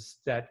shelters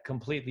that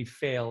completely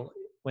fail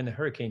when the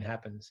hurricane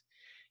happens.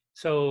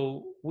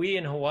 So we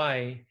in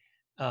Hawaii,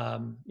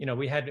 you know,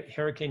 we had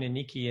Hurricane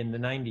Iniki in the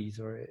 90s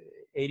or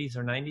 80s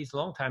or 90s, a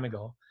long time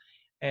ago.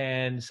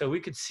 And so we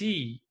could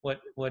see what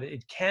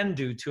it can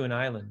do to an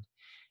island.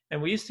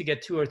 And we used to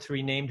get 2 or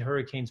 3 named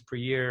hurricanes per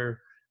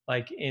year,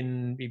 like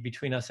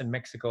between us and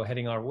Mexico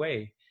heading our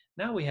way.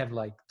 Now we have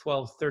like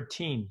 12,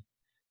 13.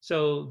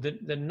 So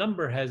the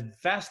number has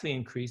vastly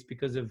increased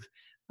because of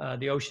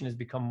the ocean has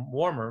become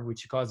warmer,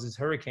 which causes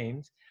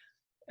hurricanes.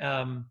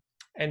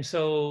 And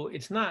so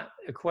it's not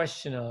a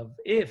question of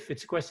if,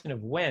 it's a question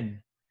of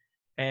when.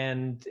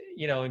 And,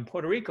 you know, in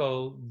Puerto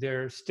Rico,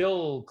 they're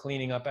still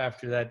cleaning up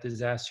after that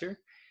disaster.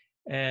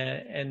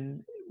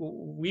 And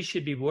we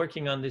should be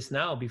working on this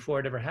now before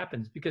it ever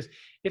happens. Because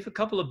if a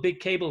couple of big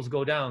cables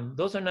go down,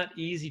 those are not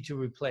easy to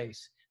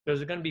replace.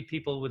 Those are going to be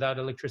people without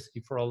electricity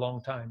for a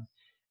long time.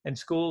 And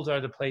schools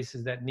are the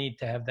places that need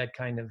to have that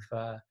kind of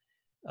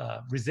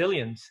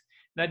resilience.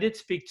 And I did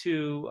speak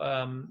to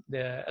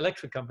the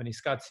electric company,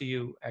 Scott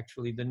Siu,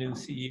 actually the new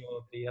CEO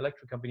of the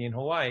electric company in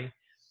Hawaii.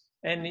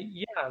 And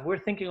yeah, we're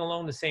thinking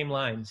along the same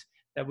lines,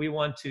 that we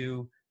want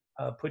to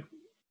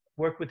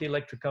work with the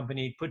electric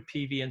company, put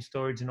PV and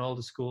storage in all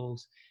the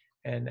schools,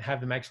 and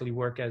have them actually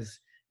work as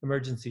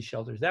emergency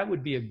shelters. That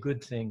would be a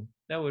good thing.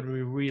 That would be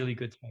a really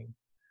good thing.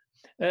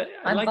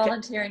 I'm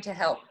volunteering to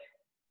help.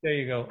 There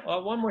you go.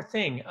 One more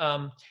thing.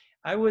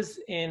 I was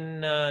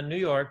in New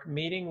York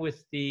meeting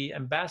with the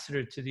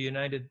ambassador to the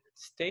United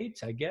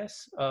States, I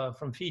guess,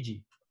 from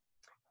Fiji.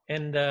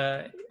 And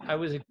I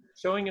was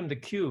showing him the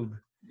cube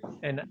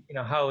and you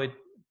know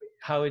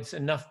how it's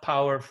enough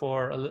power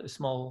for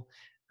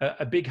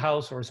a big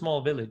house or a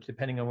small village,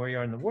 depending on where you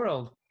are in the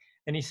world.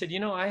 And he said, you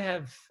know, I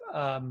have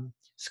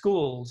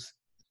schools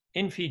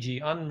in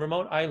Fiji on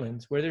remote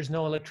islands where there's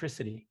no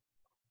electricity.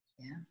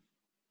 Yeah.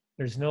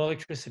 There's no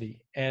electricity.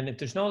 And if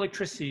there's no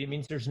electricity, it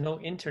means there's no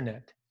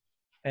internet.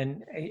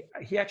 And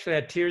he actually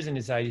had tears in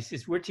his eyes. He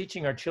says, we're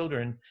teaching our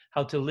children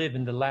how to live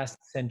in the last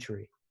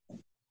century.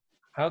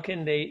 How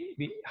can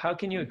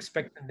you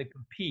expect them to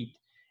compete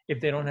if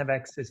they don't have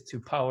access to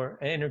power,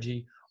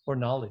 energy, or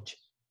knowledge?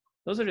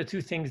 Those are the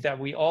 2 things that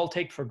we all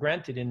take for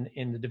granted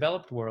in the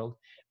developed world,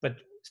 but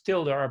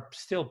still there are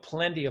still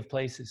plenty of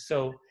places.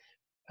 So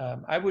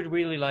I would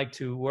really like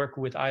to work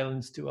with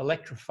islands to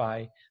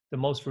electrify the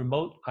most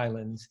remote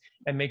islands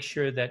and make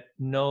sure that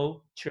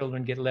no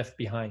children get left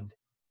behind.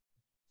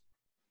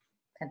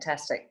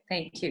 Fantastic.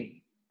 Thank you.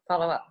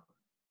 Follow up.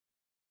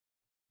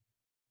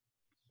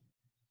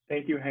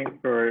 Thank you, Henk,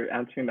 for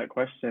answering that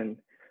question.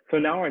 So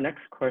now our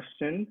next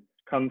question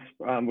comes,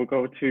 we'll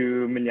go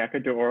to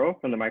Minyaka De Oro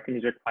from the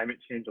Micronesia Climate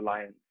Change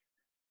Alliance.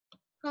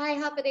 Hi,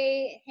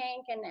 Hapaday,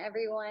 Henk, and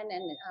everyone,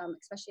 and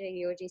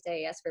especially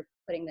UOGCIS for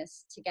putting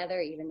this together,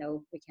 even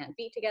though we can't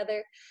be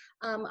together.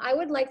 I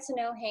would like to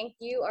know, Henk,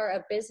 you are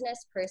a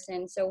business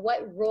person, so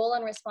what role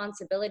and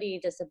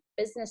responsibility does the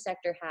business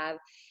sector have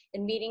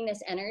in meeting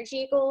this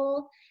energy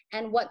goal,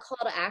 and what call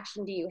to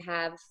action do you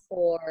have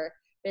for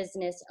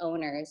business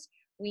owners?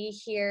 We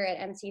here at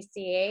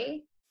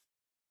MCCA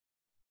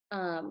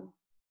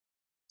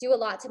do a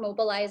lot to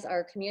mobilize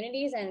our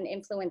communities and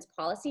influence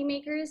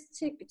policymakers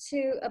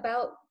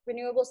about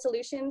renewable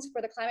solutions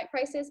for the climate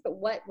crisis. But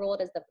what role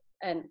does the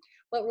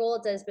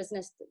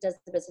business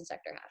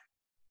sector have?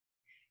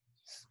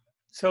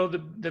 So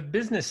the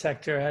business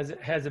sector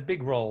has a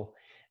big role,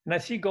 and I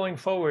see going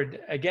forward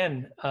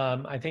again.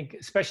 I think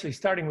especially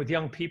starting with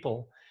young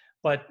people,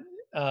 but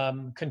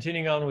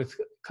continuing on with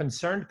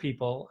concerned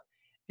people,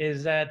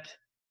 is that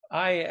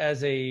I,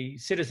 as a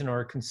citizen or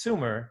a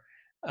consumer,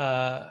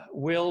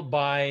 will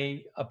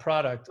buy a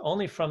product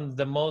only from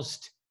the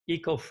most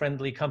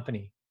eco-friendly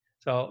company.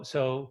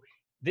 So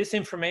this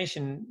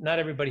information, not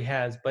everybody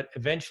has, but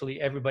eventually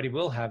everybody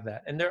will have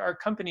that. And there are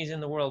companies in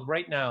the world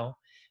right now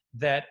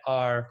that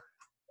are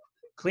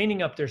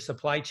cleaning up their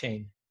supply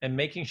chain and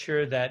making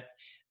sure that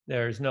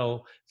there's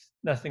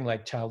nothing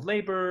like child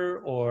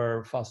labor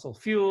or fossil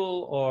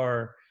fuel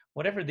or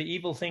whatever the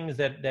evil things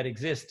that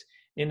exist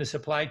in the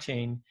supply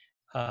chain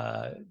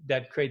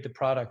that create the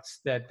products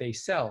that they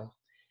sell.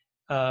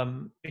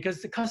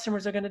 Because the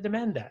customers are going to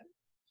demand that.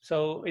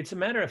 So it's a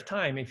matter of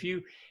time. If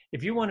you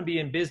want to be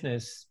in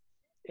business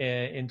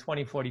in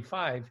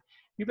 2045,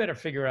 you better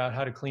figure out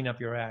how to clean up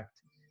your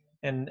act.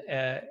 And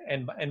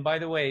by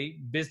the way,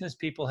 business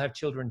people have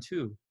children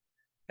too.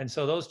 And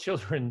so those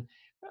children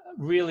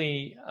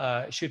really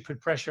should put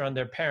pressure on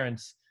their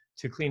parents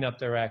to clean up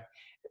their act.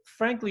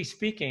 Frankly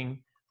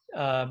speaking,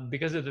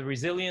 because of the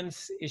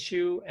resilience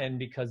issue and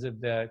because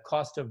of the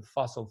cost of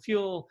fossil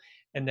fuel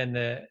and then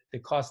the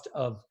cost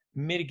of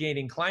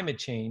mitigating climate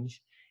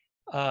change,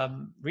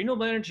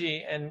 renewable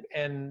energy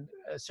and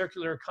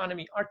circular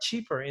economy are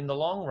cheaper in the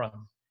long run,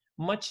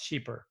 much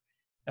cheaper.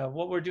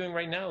 What we're doing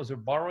right now is we're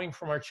borrowing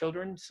from our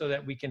children so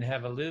that we can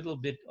have a little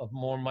bit of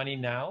more money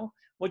now.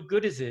 What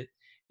good is it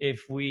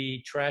if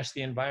we trash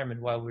the environment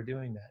while we're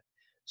doing that?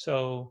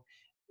 So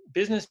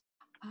business.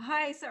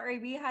 Hi, sorry,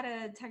 we had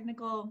a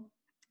technical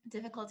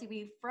difficulty.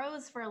 We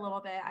froze for a little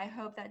bit. I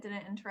hope that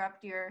didn't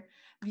interrupt your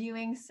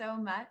viewing so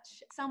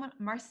much.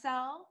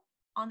 Marcel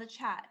on the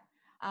chat.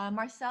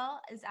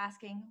 Marcel is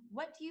asking,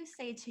 what do you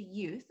say to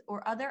youth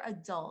or other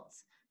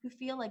adults who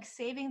feel like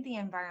saving the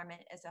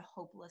environment is a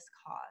hopeless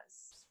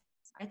cause?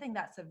 I think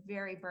that's a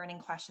very burning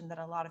question that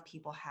a lot of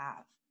people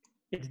have.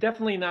 It's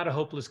definitely not a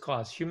hopeless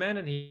cause.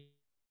 Humanity,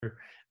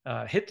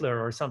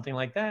 Hitler or something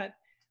like that,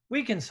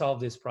 we can solve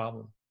this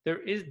problem. There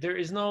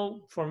is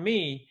no, for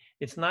me,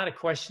 it's not a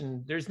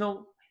question. There's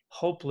no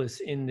hopeless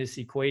in this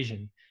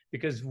equation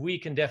because we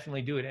can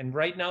definitely do it. And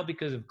right now,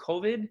 because of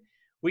COVID,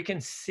 we can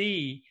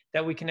see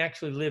that we can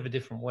actually live a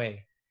different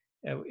way.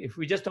 If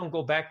we just don't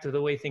go back to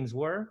the way things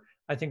were,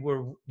 I think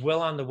we're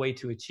well on the way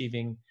to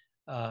achieving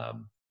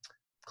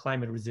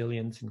climate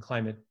resilience and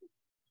climate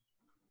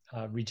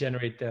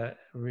regenerating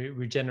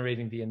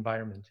the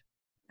environment.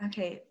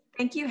 Okay,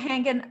 thank you,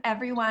 Henk, and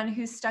everyone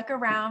who stuck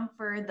around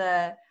for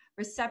the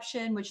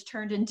reception, which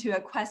turned into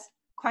a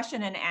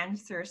question and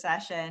answer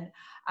session.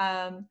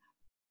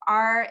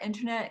 Our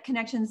internet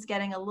connection's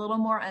getting a little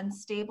more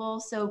unstable,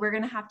 so we're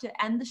gonna have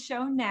to end the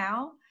show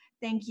now.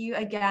 Thank you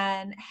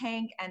again,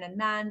 Henk and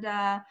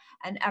Amanda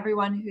and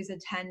everyone who's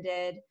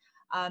attended.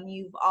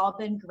 You've all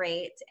been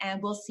great,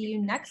 and we'll see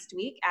you next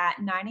week at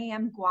 9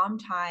 a.m. Guam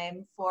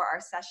time for our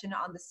session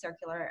on the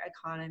circular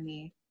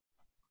economy.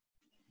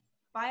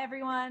 Bye,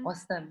 everyone.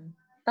 Awesome.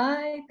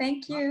 Bye.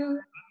 Thank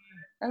you.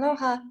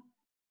 Aloha.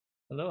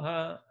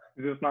 Aloha.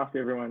 This is Masi,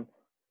 everyone.